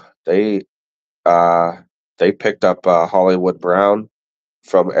too. Uh they picked up Hollywood Brown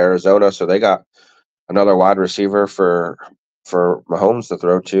from Arizona, so they got another wide receiver for Mahomes to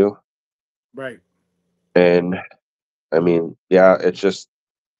throw to. Right. And I mean, yeah, it's just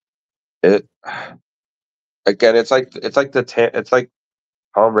it again. It's like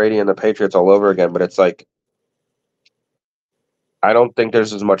Tom Brady and the Patriots all over again. But it's like I don't think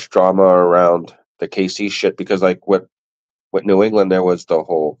there's as much drama around the KC shit because like with New England there was the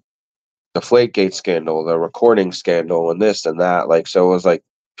whole Deflategate scandal, the recording scandal, and this and that. Like so, it was like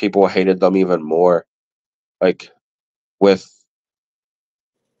people hated them even more. Like with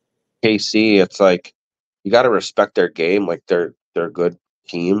KC, it's like you got to respect their game. Like they're a good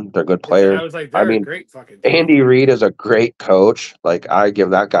team. They're good I players. was like, I they're a mean, great fucking team. Andy Reid is a great coach. Like I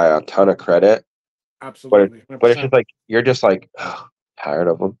give that guy a ton of credit. But Absolutely, but it's just 100%. like you're just like tired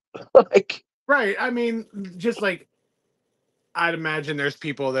of him. Like Right. I mean, just like I'd imagine there's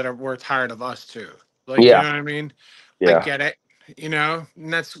people that we're tired of us too. Like, you yeah, know what I mean? I yeah, get it. And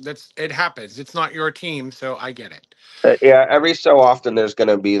that's it happens. It's not your team, so I get it. yeah. Every so often, there's going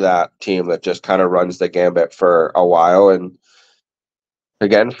to be that team that just kind of runs the gambit for a while. And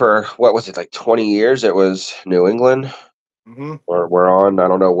again, for what was it like 20 years? It was New England. Hmm. Or we're on. I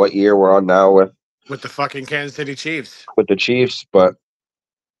don't know what year we're on now With the fucking Kansas City Chiefs. with the Chiefs, but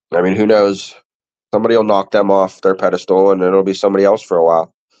I mean, who knows? Somebody will knock them off their pedestal, and it'll be somebody else for a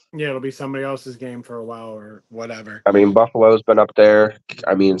while. Yeah, it'll be somebody else's game for a while or whatever. I mean, Buffalo's been up there.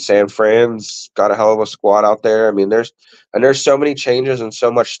 I mean, San Fran's got a hell of a squad out there. I mean, there's so many changes and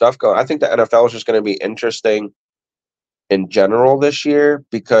so much stuff going. I think the NFL is just going to be interesting in general this year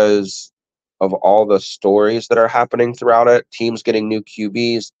because of all the stories that are happening throughout it. Teams getting new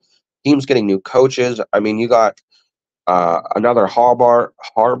QBs, teams getting new coaches. I mean, you got another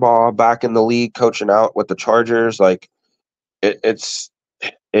Harbaugh back in the league coaching out with the Chargers. Like it,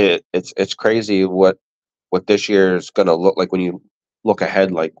 it's crazy what this year is going to look like when you look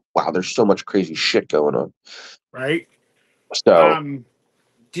ahead. Like wow, there's so much crazy shit going on. Right? So Um,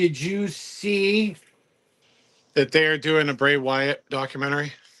 did you see that they're doing a Bray Wyatt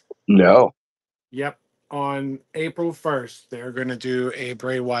documentary? no, Yep. On April 1st, they're going to do a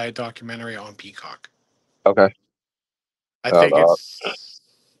Bray Wyatt documentary on Peacock. okay, I uh, think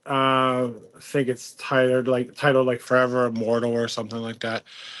uh, it's titled like Forever Immortal or something like that.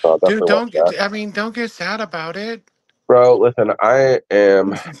 I'll Dude, definitely watch that, don't get sad about it. bro. Listen,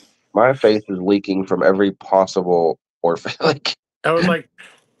 my face is leaking from every possible orifice. Like I was like,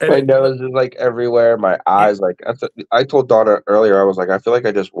 and my it, nose is like everywhere. My you, eyes, like I told Donna earlier, I was like, I feel like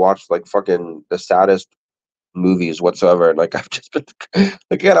I just watched like fucking the saddest movies whatsoever. And like I've just been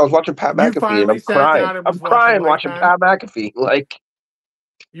again, I was watching Pat You McAfee and finally I'm sat crying. down and I'm was watching crying watching Lifetime. Pat McAfee. Like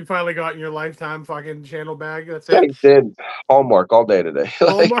You finally got in your Lifetime fucking channel bag. That's I it. did Hallmark all day today.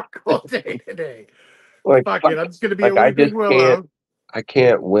 Hallmark all day today. Like Fuck fuck, it. I'm just gonna be a like weeping willow. I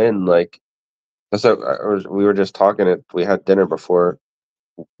can't win. Like so we were just talking. We had dinner before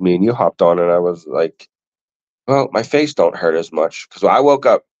me and you hopped on, and I was like, well, my face don't hurt as much because I woke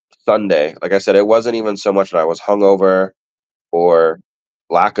up Sunday. Like I said, it wasn't even so much that I was hungover or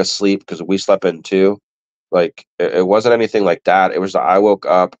lack of sleep because we slept in too. Like it wasn't anything like that. It was that I woke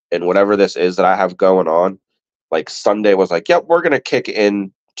up and whatever this is that I have going on, like Sunday was like, yep, we're gonna kick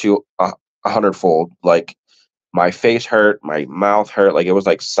in to a hundredfold. Like my face hurt, my mouth hurt, like it was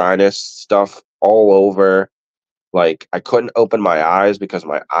like sinus stuff all over. Like I couldn't open my eyes because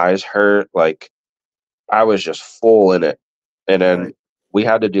my eyes hurt. Like I was just full in it. And then Right. we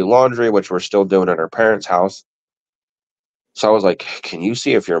had to do laundry, which we're still doing at our parents' house. So I was like, "Can you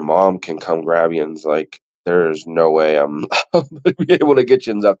see if your mom can come grab you?" And it's like, "There's no way I'm gonna be able to get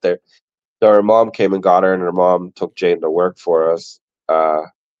you up there." So her mom came and got her, and her mom took Jane to work for us uh,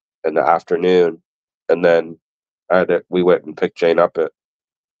 in the afternoon, and then we went and picked Jane up at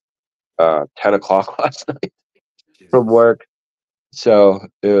 10 o'clock last night from Jesus. work. So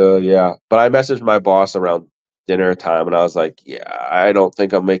yeah, but I messaged my boss around dinner time, and I was like, "Yeah, I don't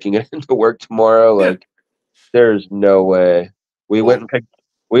think I'm making it into work tomorrow. Yeah. Like, there's no way." We went Well, and picked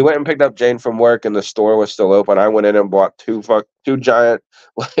we went and picked up Jane from work, and the store was still open. I went in and bought two giant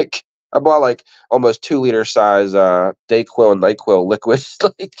like I bought like almost 2 liter size Dayquil and Nyquil liquids.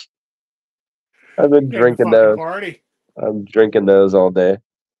 Like I've been came to drinking fucking those. party. I'm drinking those all day.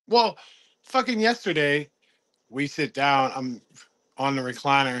 Well, fucking yesterday we sit down. I'm on the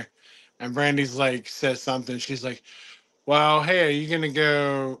recliner, and Brandy's like says something. She's like, "Well, hey, are you gonna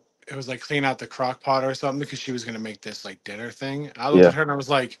go?" It was like clean out the crock pot or something because she was gonna make this like dinner thing. I looked Yeah, at her and I was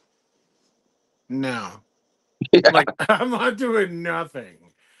like, "No, yeah. like I'm not doing nothing."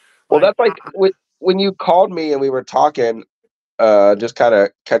 Well, Like, that's like when you called me and we were talking, just kind of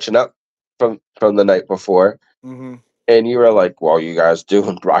catching up from the night before, mm-hmm. and you were like, "Well, you guys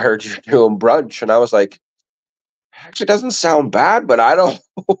doing?" I heard you're doing brunch, and I was like, "Actually, doesn't sound bad, but I don't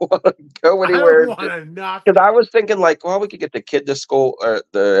want to go I don't anywhere." want to Because nothing. I was thinking like, well, we could get the kid to school or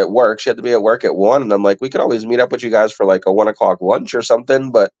at work. She had to be at work at 1, and I'm like, we could always meet up with you guys for like a 1 o'clock lunch or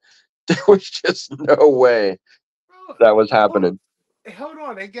something. But there was just no way Bro, that was hold, happening. hold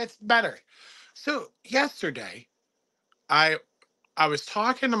on, it gets better. So yesterday, I I was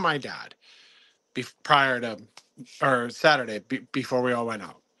talking to my dad prior to or Saturday before we all went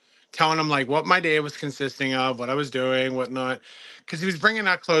out, telling him like what my day was consisting of, what I was doing, whatnot, because he was bringing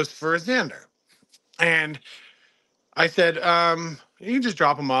out clothes for Xander, and I said, you can just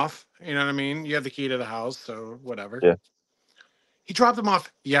drop him off. You know what I mean? You have the key to the house, so whatever. Yeah. He dropped him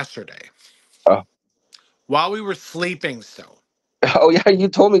off yesterday Oh, while we were sleeping still. oh yeah, you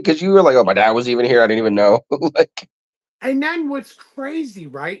told me because you were like, oh, my dad was even here. I didn't even know. Like, And then what's crazy,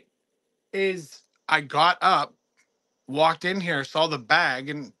 right, is I got up, walked in here, saw the bag,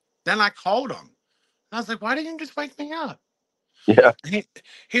 and then I called him. And I was like, why didn't you just wake me up? yeah, He,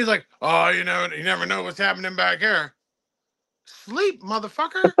 he's like, oh, you never know what's happening back here. Sleep,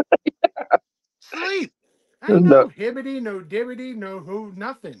 motherfucker. Sleep. Ain't no, no hibbity, no dibbity, no who,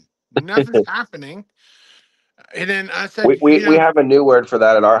 nothing. Nothing's happening. And then I we, said, we we have a new word for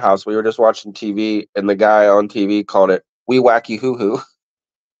that at our house. We were just watching TV, and the guy on TV called it "we wacky hoo hoo."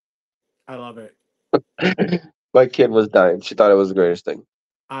 I love it. My kid was dying. She thought it was the greatest thing.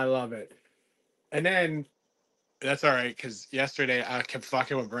 I love it. And then that's all right because yesterday I kept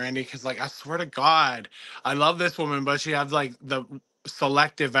fucking with Brandy because, like, I swear to God, I love this woman, but she has like the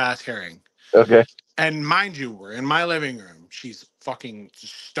selective ass hearing. Okay. And mind you, we're in my living room. She's fucking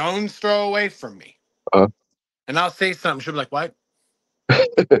stone's throw away from me. Uh, And I'll say something. She'll be like, what?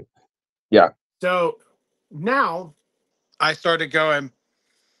 yeah, So now I started going,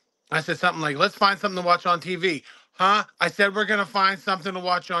 I said something like, let's find something to watch on TV. Huh? I said, we're going to find something to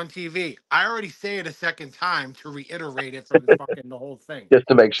watch on TV. I already say it a second time to reiterate it for the fucking the whole thing. just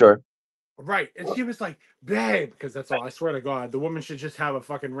to make sure. Right. And she was like, babe, because that's all. I swear to God, the woman should just have a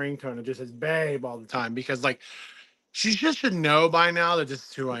fucking ringtone that just says babe all the time because, like, she just should know by now that this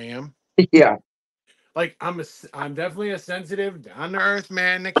is who I am. Yeah, Like, I'm definitely a sensitive, down to earth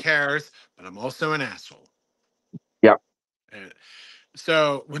man that cares, but I'm also an asshole. yeah, And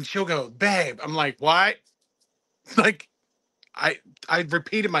so when she'll go, babe, I'm like, what? Like, I I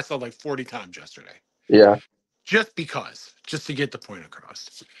repeated myself like 40 times yesterday, yeah. just because, just to get the point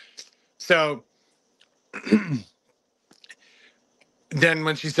across. So then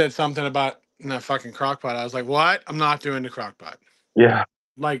when she said something about in that fucking crock pot. I was like, what? I'm not doing the crock pot. Yeah.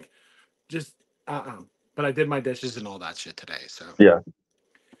 Like, just But I did my dishes and all that shit today. So, Yeah.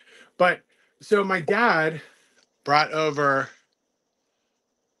 but so my dad brought over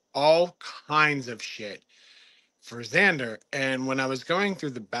all kinds of shit for Xander. And when I was going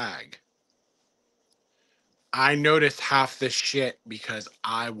through the bag, I noticed half the shit because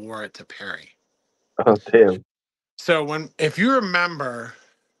I wore it to Perry. Oh, damn. So if you remember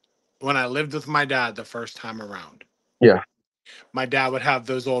when I lived with my dad the first time around, Yeah. my dad would have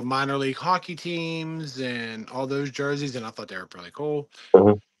those old minor league hockey teams and all those jerseys, and I thought they were pretty cool.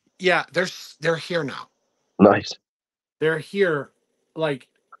 Mhm. Yeah, they're here now. Nice. They're here, like,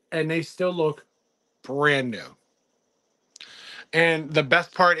 and they still look brand new. And the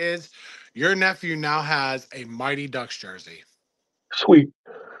best part is, your nephew now has a Mighty Ducks jersey, Sweet.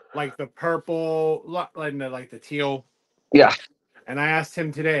 like the purple, like the teal. Yeah. And I asked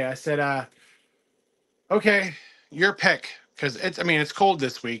him today. I said, "Okay, your pick," because it's cold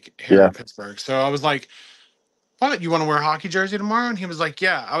this week here Yeah. in Pittsburgh. So I was like, "What? You want to wear a hockey jersey tomorrow?" And he was like,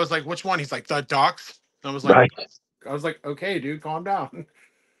 "Yeah." I was like, "Which one?" He's like, "The Ducks." And Nice. I was like, "Okay, dude, calm down."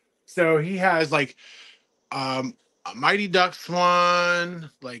 So he has like a Mighty Ducks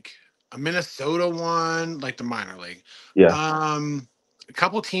one, like a Minnesota one, like the minor league. Yeah. A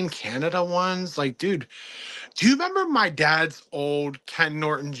couple Team Canada ones. Like, dude, do you remember my dad's old Ken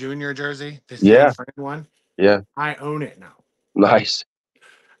Norton Jr. jersey? The San Yeah. Fran one? Yeah. I own it now. Nice.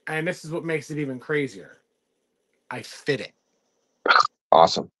 And this is what makes it even crazier. I fit it.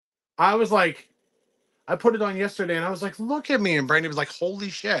 Awesome. I was like, I put it on yesterday and I was like, look at me. And Brandy was like, holy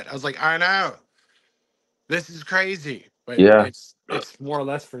shit. I was like, I know. This is crazy. But Yeah. it's more or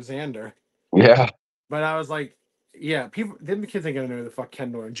less for Xander. Yeah. But I was like, yeah, the kids ain't gonna know who the fuck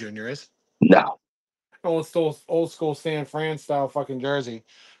Ken Norton Jr. is. No. Old school San Fran style fucking jersey.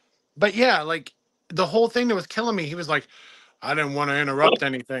 But yeah, like the whole thing that was killing me, he was like, I didn't want to interrupt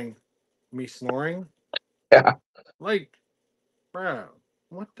anything. Me snoring? Yeah. Like, bro,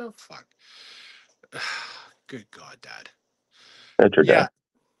 what the fuck? Good God, Dad. That's your Yeah,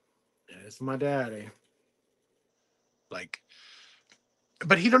 dad. it's my daddy. Like,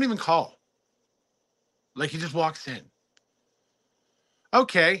 but he don't even call. Like he just walks in.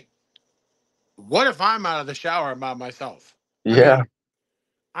 Okay, what if I'm out of the shower by myself? I Yeah. mean,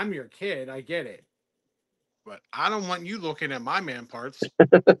 I'm your kid, I get it. But I don't want you looking at my man parts.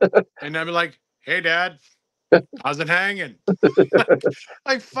 And I'd be like, hey dad, how's it hanging?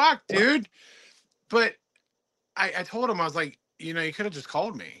 Like fuck, dude. But I told him, I was like, you could have just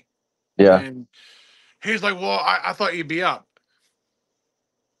called me. Yeah. And he's like, well, I thought you'd be up.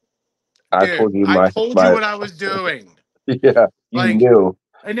 I Dude, told you I my told you my what I was doing. yeah. You Like, knew.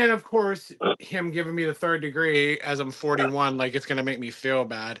 and then of course, him giving me the third degree as I'm 41, like it's gonna make me feel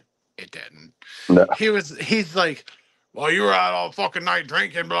bad. It didn't. No. He's like, well, you were out all fucking night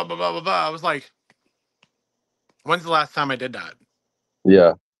drinking, blah blah blah blah blah. I was like, when's the last time I did that?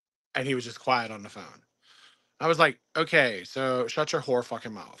 Yeah. And he was just quiet on the phone. I was like, okay, so shut your whore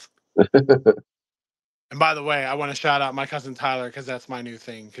fucking mouth. And by the way, I want to shout out my cousin Tyler because that's my new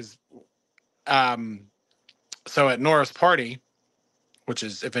thing. Because um, so at Nora's party, which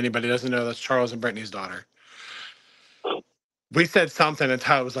is, if anybody doesn't know, that's Charles and Brittany's daughter. We said something and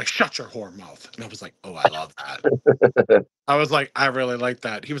Tyler was like, shut your whore mouth. And I was like, oh, I love that. I was like, I really like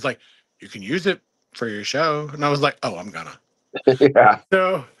that. He was like, you can use it for your show. And I was like, oh, I'm gonna. Yeah.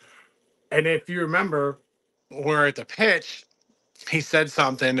 So, and if you remember, we're at the pitch, he said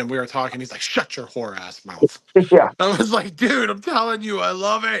something and we were talking. He's like, shut your whore ass mouth. Yeah. I was like, dude, I'm telling you, I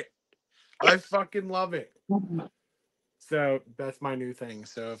love it. I fucking love it. So that's my new thing.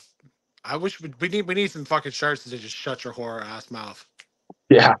 So I wish we need some fucking shirts that just shut your whore ass mouth.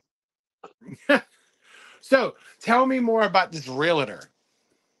 Yeah. So tell me more about this realtor.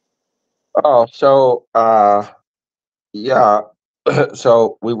 Oh, so yeah.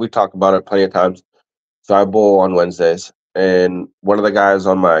 So we talked about it plenty of times. So I bowl on Wednesdays, and one of the guys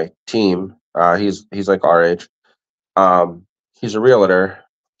on my team, he's like our age. He's a realtor.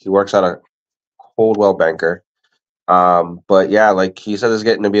 He works at a Coldwell Banker. But yeah, like he said, it's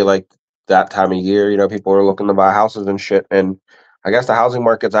getting to be like that time of year. People are looking to buy houses and shit, and I guess the housing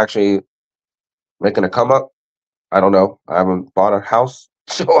market's actually making a come up. I don't know. I haven't bought a house,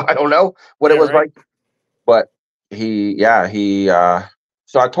 so I don't know what it Yeah, was right. like. But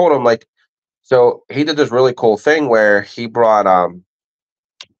so I told him like, so he did this really cool thing where he brought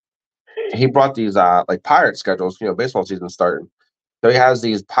these like pirate schedules. Baseball season starting. So he has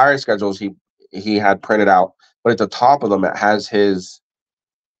these pirate schedules he had printed out, but at the top of them it has his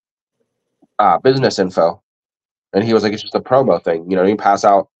business info. And he was like, it's just a promo thing. He pass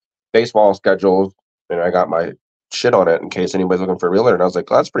out baseball schedules, and I got my shit on it in case anybody's looking for a realtor. And I was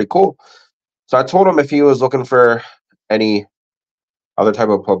like, oh, that's pretty cool. So I told him if he was looking for any other type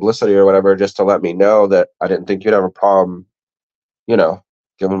of publicity or whatever, just to let me know that I didn't think you'd have a problem, you know,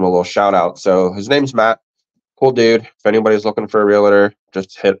 give him a little shout out. So his name's Matt. Cool dude. If anybody's looking for a realtor,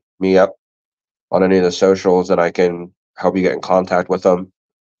 just hit me up on any of the socials and I can help you get in contact with him.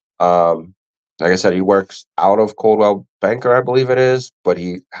 Um, like I said, he works out of Coldwell Banker, I believe it is, but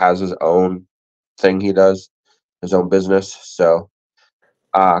he has his own thing he does, his own business. So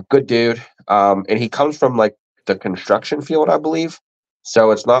good dude. And he comes from like the construction field, I believe.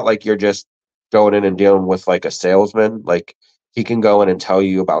 So it's not like you're just going in and dealing with like a salesman. Like he can go in and tell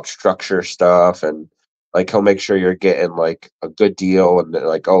you about structure stuff and like he'll make sure you're getting like a good deal and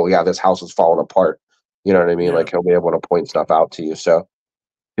like, oh yeah, this house is falling apart. You know what I mean? Yeah. Like he'll be able to point stuff out to you. So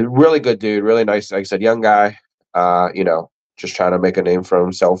he's a really good dude, really nice. Like I said, young guy, just trying to make a name for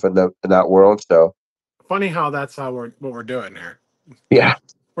himself in that world. So Funny how that's how what we're doing here. yeah.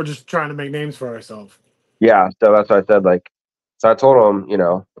 We're just trying to make names for ourselves. Yeah, so that's what I said. Like, so I told him,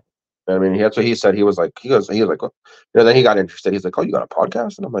 I mean, that's what he said. He was like, then he got interested. He's like, oh, you got a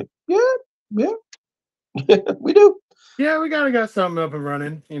podcast? And I'm like, yeah, yeah, we do. Yeah, we got something up and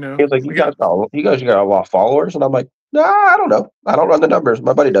running. You know, He's like, we got. you got a lot of followers, and I'm like, nah, I don't know. I don't run the numbers.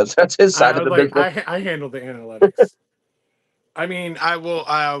 My buddy does. That's his side I of was the like, business. I handle the analytics. I mean, I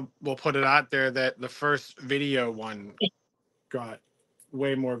will put it out there that the first video one got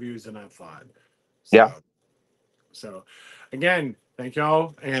way more views than I thought. Yeah, So again, thank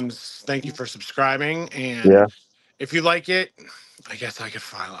y'all and thank you for subscribing. And yeah, if you like it, I guess I could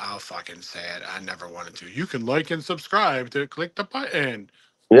file. I'll fucking say it. I never wanted to. You can like and subscribe to click the button.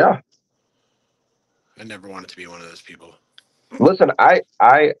 yeah. I never wanted to be one of those people. Listen, I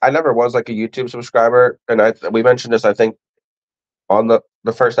never was like a YouTube subscriber, and we mentioned this I think on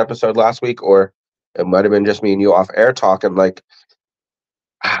the first episode last week, or it might have been just me and you off air talking. Like,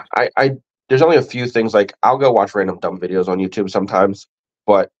 I there's only a few things like I'll go watch random dumb videos on YouTube sometimes,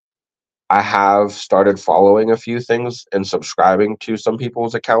 but I have started following a few things and subscribing to some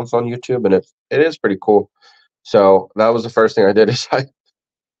people's accounts on YouTube, and it is pretty cool. So that was the first thing I did. Is I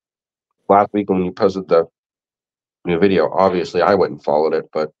last week when you posted the new video, obviously I went and followed it,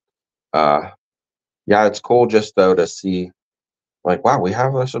 but uh, yeah, it's cool just though to see like wow, we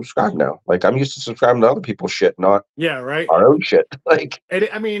have a subscribe now. Like I'm used to subscribing to other people's shit, not Yeah, right. our own shit. Like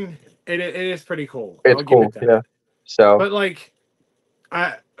I mean, it is pretty cool. it's I'll give it cool, that. yeah. So But like,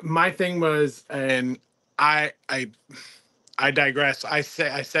 my thing was, and I I I digress. I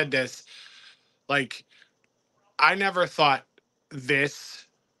said this like I never thought this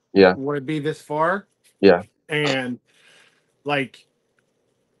yeah, would be this far, yeah, and like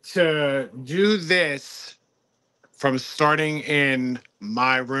to do this from starting in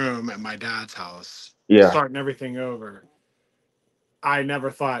my room at my dad's house, yeah. starting everything over. I never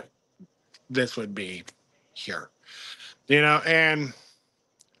thought this would be here, and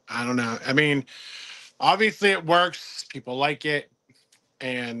I don't know. I mean, obviously it works. People like it.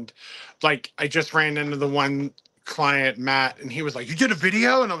 And like I just ran into the one client, Matt, and he was like, "You did a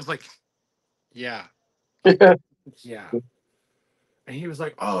video?" And I was like, "Yeah." Like, yeah. And he was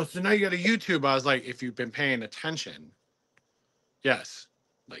like, "Oh, so now you got a YouTube." I was like, "If you've been paying attention, yes."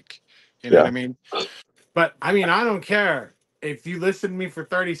 Like, you know what Yeah, I mean? But I mean, I don't care. If you listen to me for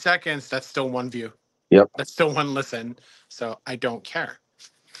 30 seconds, that's still one view. yep, That's still one listen. So I don't care.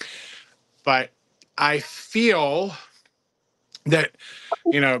 But I feel that,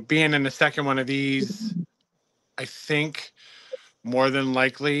 being in the second one of these, I think more than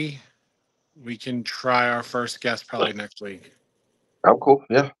likely we can try our first guest probably next week I'm cool.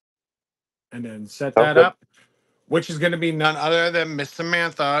 Yeah, and then set sounds that good. up, which is going to be none other than Miss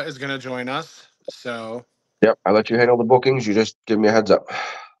Samantha is going to join us. So Yep, I let you handle the bookings. You just give me a heads up.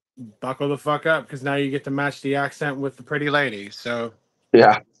 buckle the fuck up because now you get to match the accent with the pretty lady. So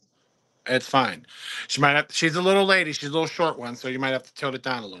Yeah, it's fine. She's a little lady. She's a little short one. So you might have to tilt it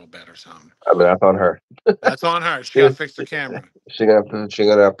down a little bit or something. I mean that's on her. That's on her. She got She, to fix the camera. she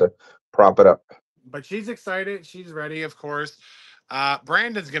gonna have to prop it up. But she's excited. She's ready, of course.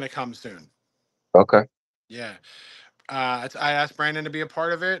 Brandon's going to come soon. Okay. Yeah. I asked Brandon to be a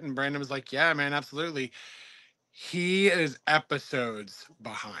part of it, and Brandon was like, "Yeah, man, absolutely." He is episodes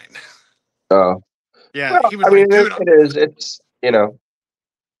behind. Uh, Yeah, well, he I was like, mean "Dude," it is. It's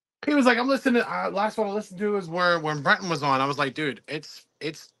he was like, "I'm listening." Last one I listened to was where when Brenton was on. I was like, "Dude, it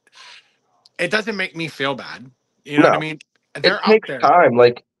doesn't make me feel bad." You know what I no. mean? It They're out takes there. time.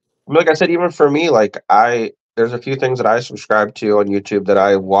 Like I said, even for me, like there's a few things that I subscribe to on YouTube that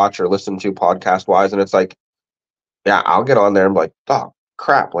I watch or listen to podcast wise, and it's like, yeah, I'll get on there and be like, oh,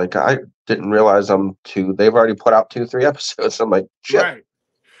 crap, like I didn't realize they've already put out 2, 3 episodes. I'm like, shit. Right.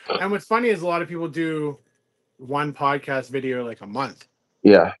 And what's funny is a lot of people do one podcast video like a month.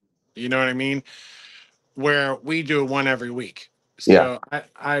 Yeah. You know what I mean? Where we do one every week. Yeah. So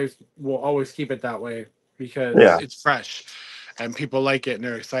I will always keep it that way because Yeah. it's fresh and people like it and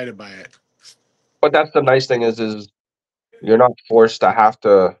they're excited by it. But that's the nice thing is you're not forced to have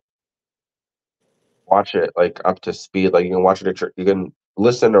to watch it like up to speed. Like you can watch it you can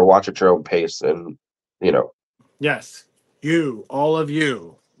listen or watch at your own pace, and you know. Yes. All of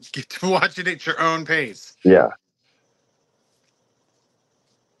you, get to watch it at your own pace. Yeah.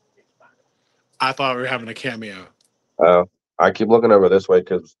 I thought we were having a cameo. I keep looking over this way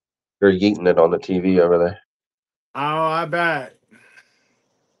because they're yeeting it on the TV over there. Oh, I bet.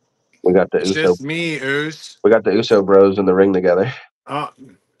 We got the It's Uso. just me, Oos. We got the Uso Bros in the ring together. Oh,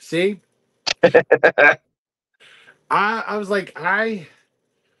 see? I was like, I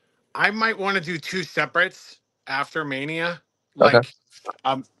might want to do two separates after Mania, Okay.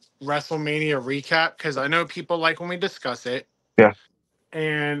 like WrestleMania recap, because I know people like when we discuss it. Yeah.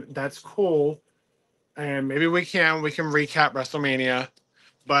 And that's cool. And maybe we can recap WrestleMania,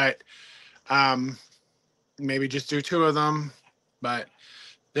 but um maybe just do two of them. But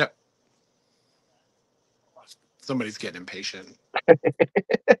yep. Somebody's getting impatient.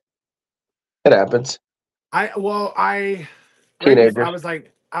 It happens. I right before Teenagers. I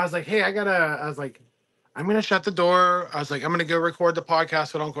was like, hey, I was like, I'm gonna shut the door. I was like, I'm gonna go record the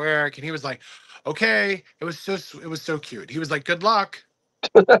podcast with Uncle Eric, and he was like, okay. It was so cute. He was like, good luck,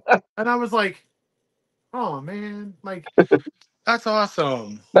 and I was like, oh man, like that's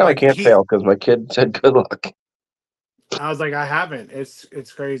awesome. Now I Like can't fail because my kid said good luck. I was like, I haven't. It's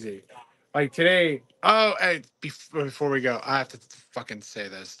crazy. Like today. Oh, hey, before we go, I have to fucking say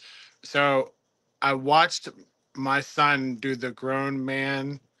this. So, I watched my son do the grown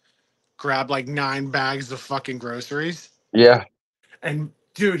man grab like 9 bags of fucking groceries, Yeah. and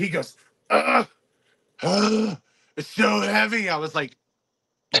dude, he goes, "Ugh, ugh, it's so heavy." I was like,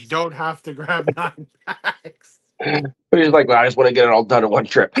 "You don't have to grab 9 bags." But he's like, well, I just want to get it all done in one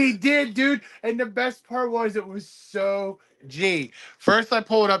trip. He did, dude. And the best part was it was so G. First, I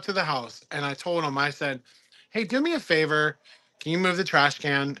pulled up to the house and I told him, I said, hey, do me a favor. Can you move the trash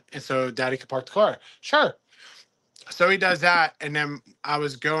can and so daddy could park the car? Sure. So he does that. And then I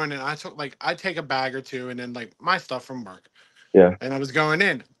was going and I take a bag or two and then like my stuff from work. Yeah. And I was going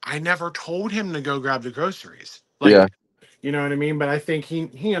in. I never told him to go grab the groceries. Yeah. Like, you know what I mean? But I think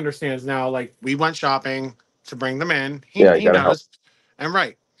he understands now. Like we went shopping to bring them in. Yeah. You He got to help. knows. And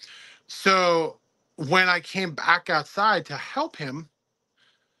right. So when I came back outside to help him,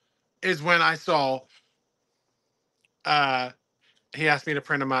 is when I saw uh he asked me to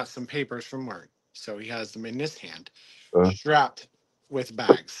print him out some papers from work. So he has them in his hand, Uh, strapped with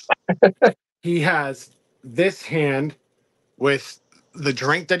bags. He has this hand with the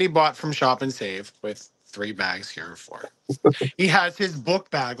drink that he bought from Shop and Save with 3 bags here for. He has his book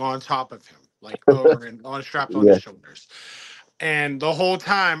bag on top of him, like over and on strapped on his yeah. shoulders. And the whole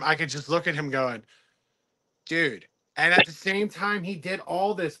time I could just look at him going, dude. And at the same time he did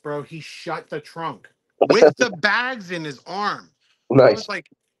all this, bro, he shut the trunk with the bags in his arm. I was Nice. like,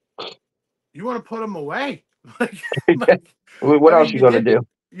 you want to put them away? like, What I else mean, you going to do?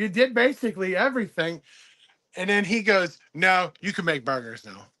 you did basically everything. And then he goes, no, you can make burgers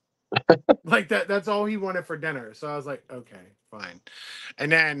now. Like that's all he wanted for dinner. So I was like, okay, fine.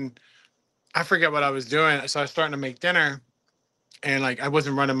 And then I forget what I was doing. So I was starting to make dinner and like I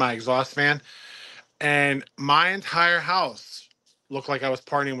wasn't running my exhaust fan. And my entire house looked like I was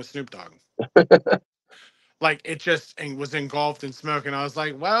partying with Snoop Dogg. Like it just was engulfed in smoke, and I was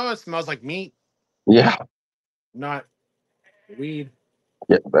like, "Well, it smells like meat, Yeah. not weed."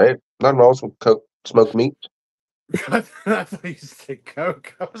 Yeah. Right. Nothing wrong with coke, smoked meat. I thought you said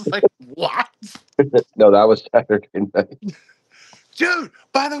coke. I was like, "What, No, that was Saturday night. dude?"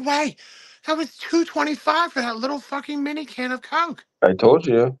 By the way, that was $2.25 for that little fucking mini can of coke. I told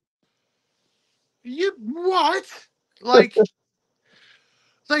you. You what? Like,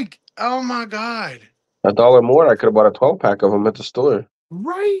 oh my god, $1 more. I could have bought a 12-pack of them at the store.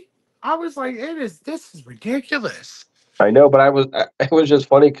 right? I was like, this is ridiculous. I know, but it was just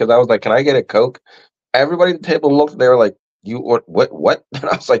funny because I was like, "Can I get a Coke?" Everybody at the table looked. They were like, "You what? What?" And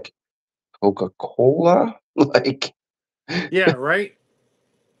I was like, "Coca-Cola?" Like, Yeah, right.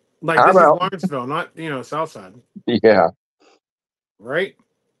 Like I'm this is out. Lawrenceville, not Southside, Yeah. right?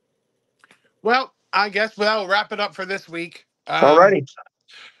 Well, I guess that'll wrap it up for this week. Alrighty.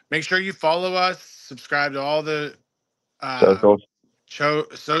 Make sure you follow us, subscribe to all the uh, Socials.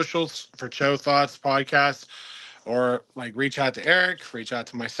 socials for Cho Thoughts podcast. or like reach out to Eric, reach out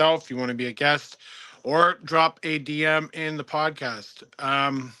to myself if you want to be a guest, or drop a DM in the podcast.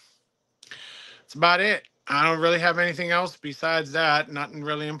 That's about it. I don't really have anything else besides that. Nothing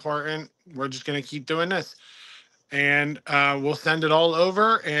really important. We're just gonna keep doing this, and we'll send it all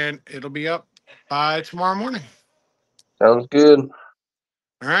over, and it'll be up by tomorrow morning. Sounds good.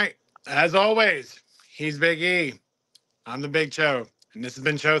 All right. As always, he's Big E. I'm the Big Cho, and this has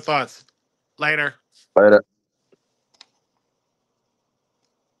been Cho Thoughts. Later. Later.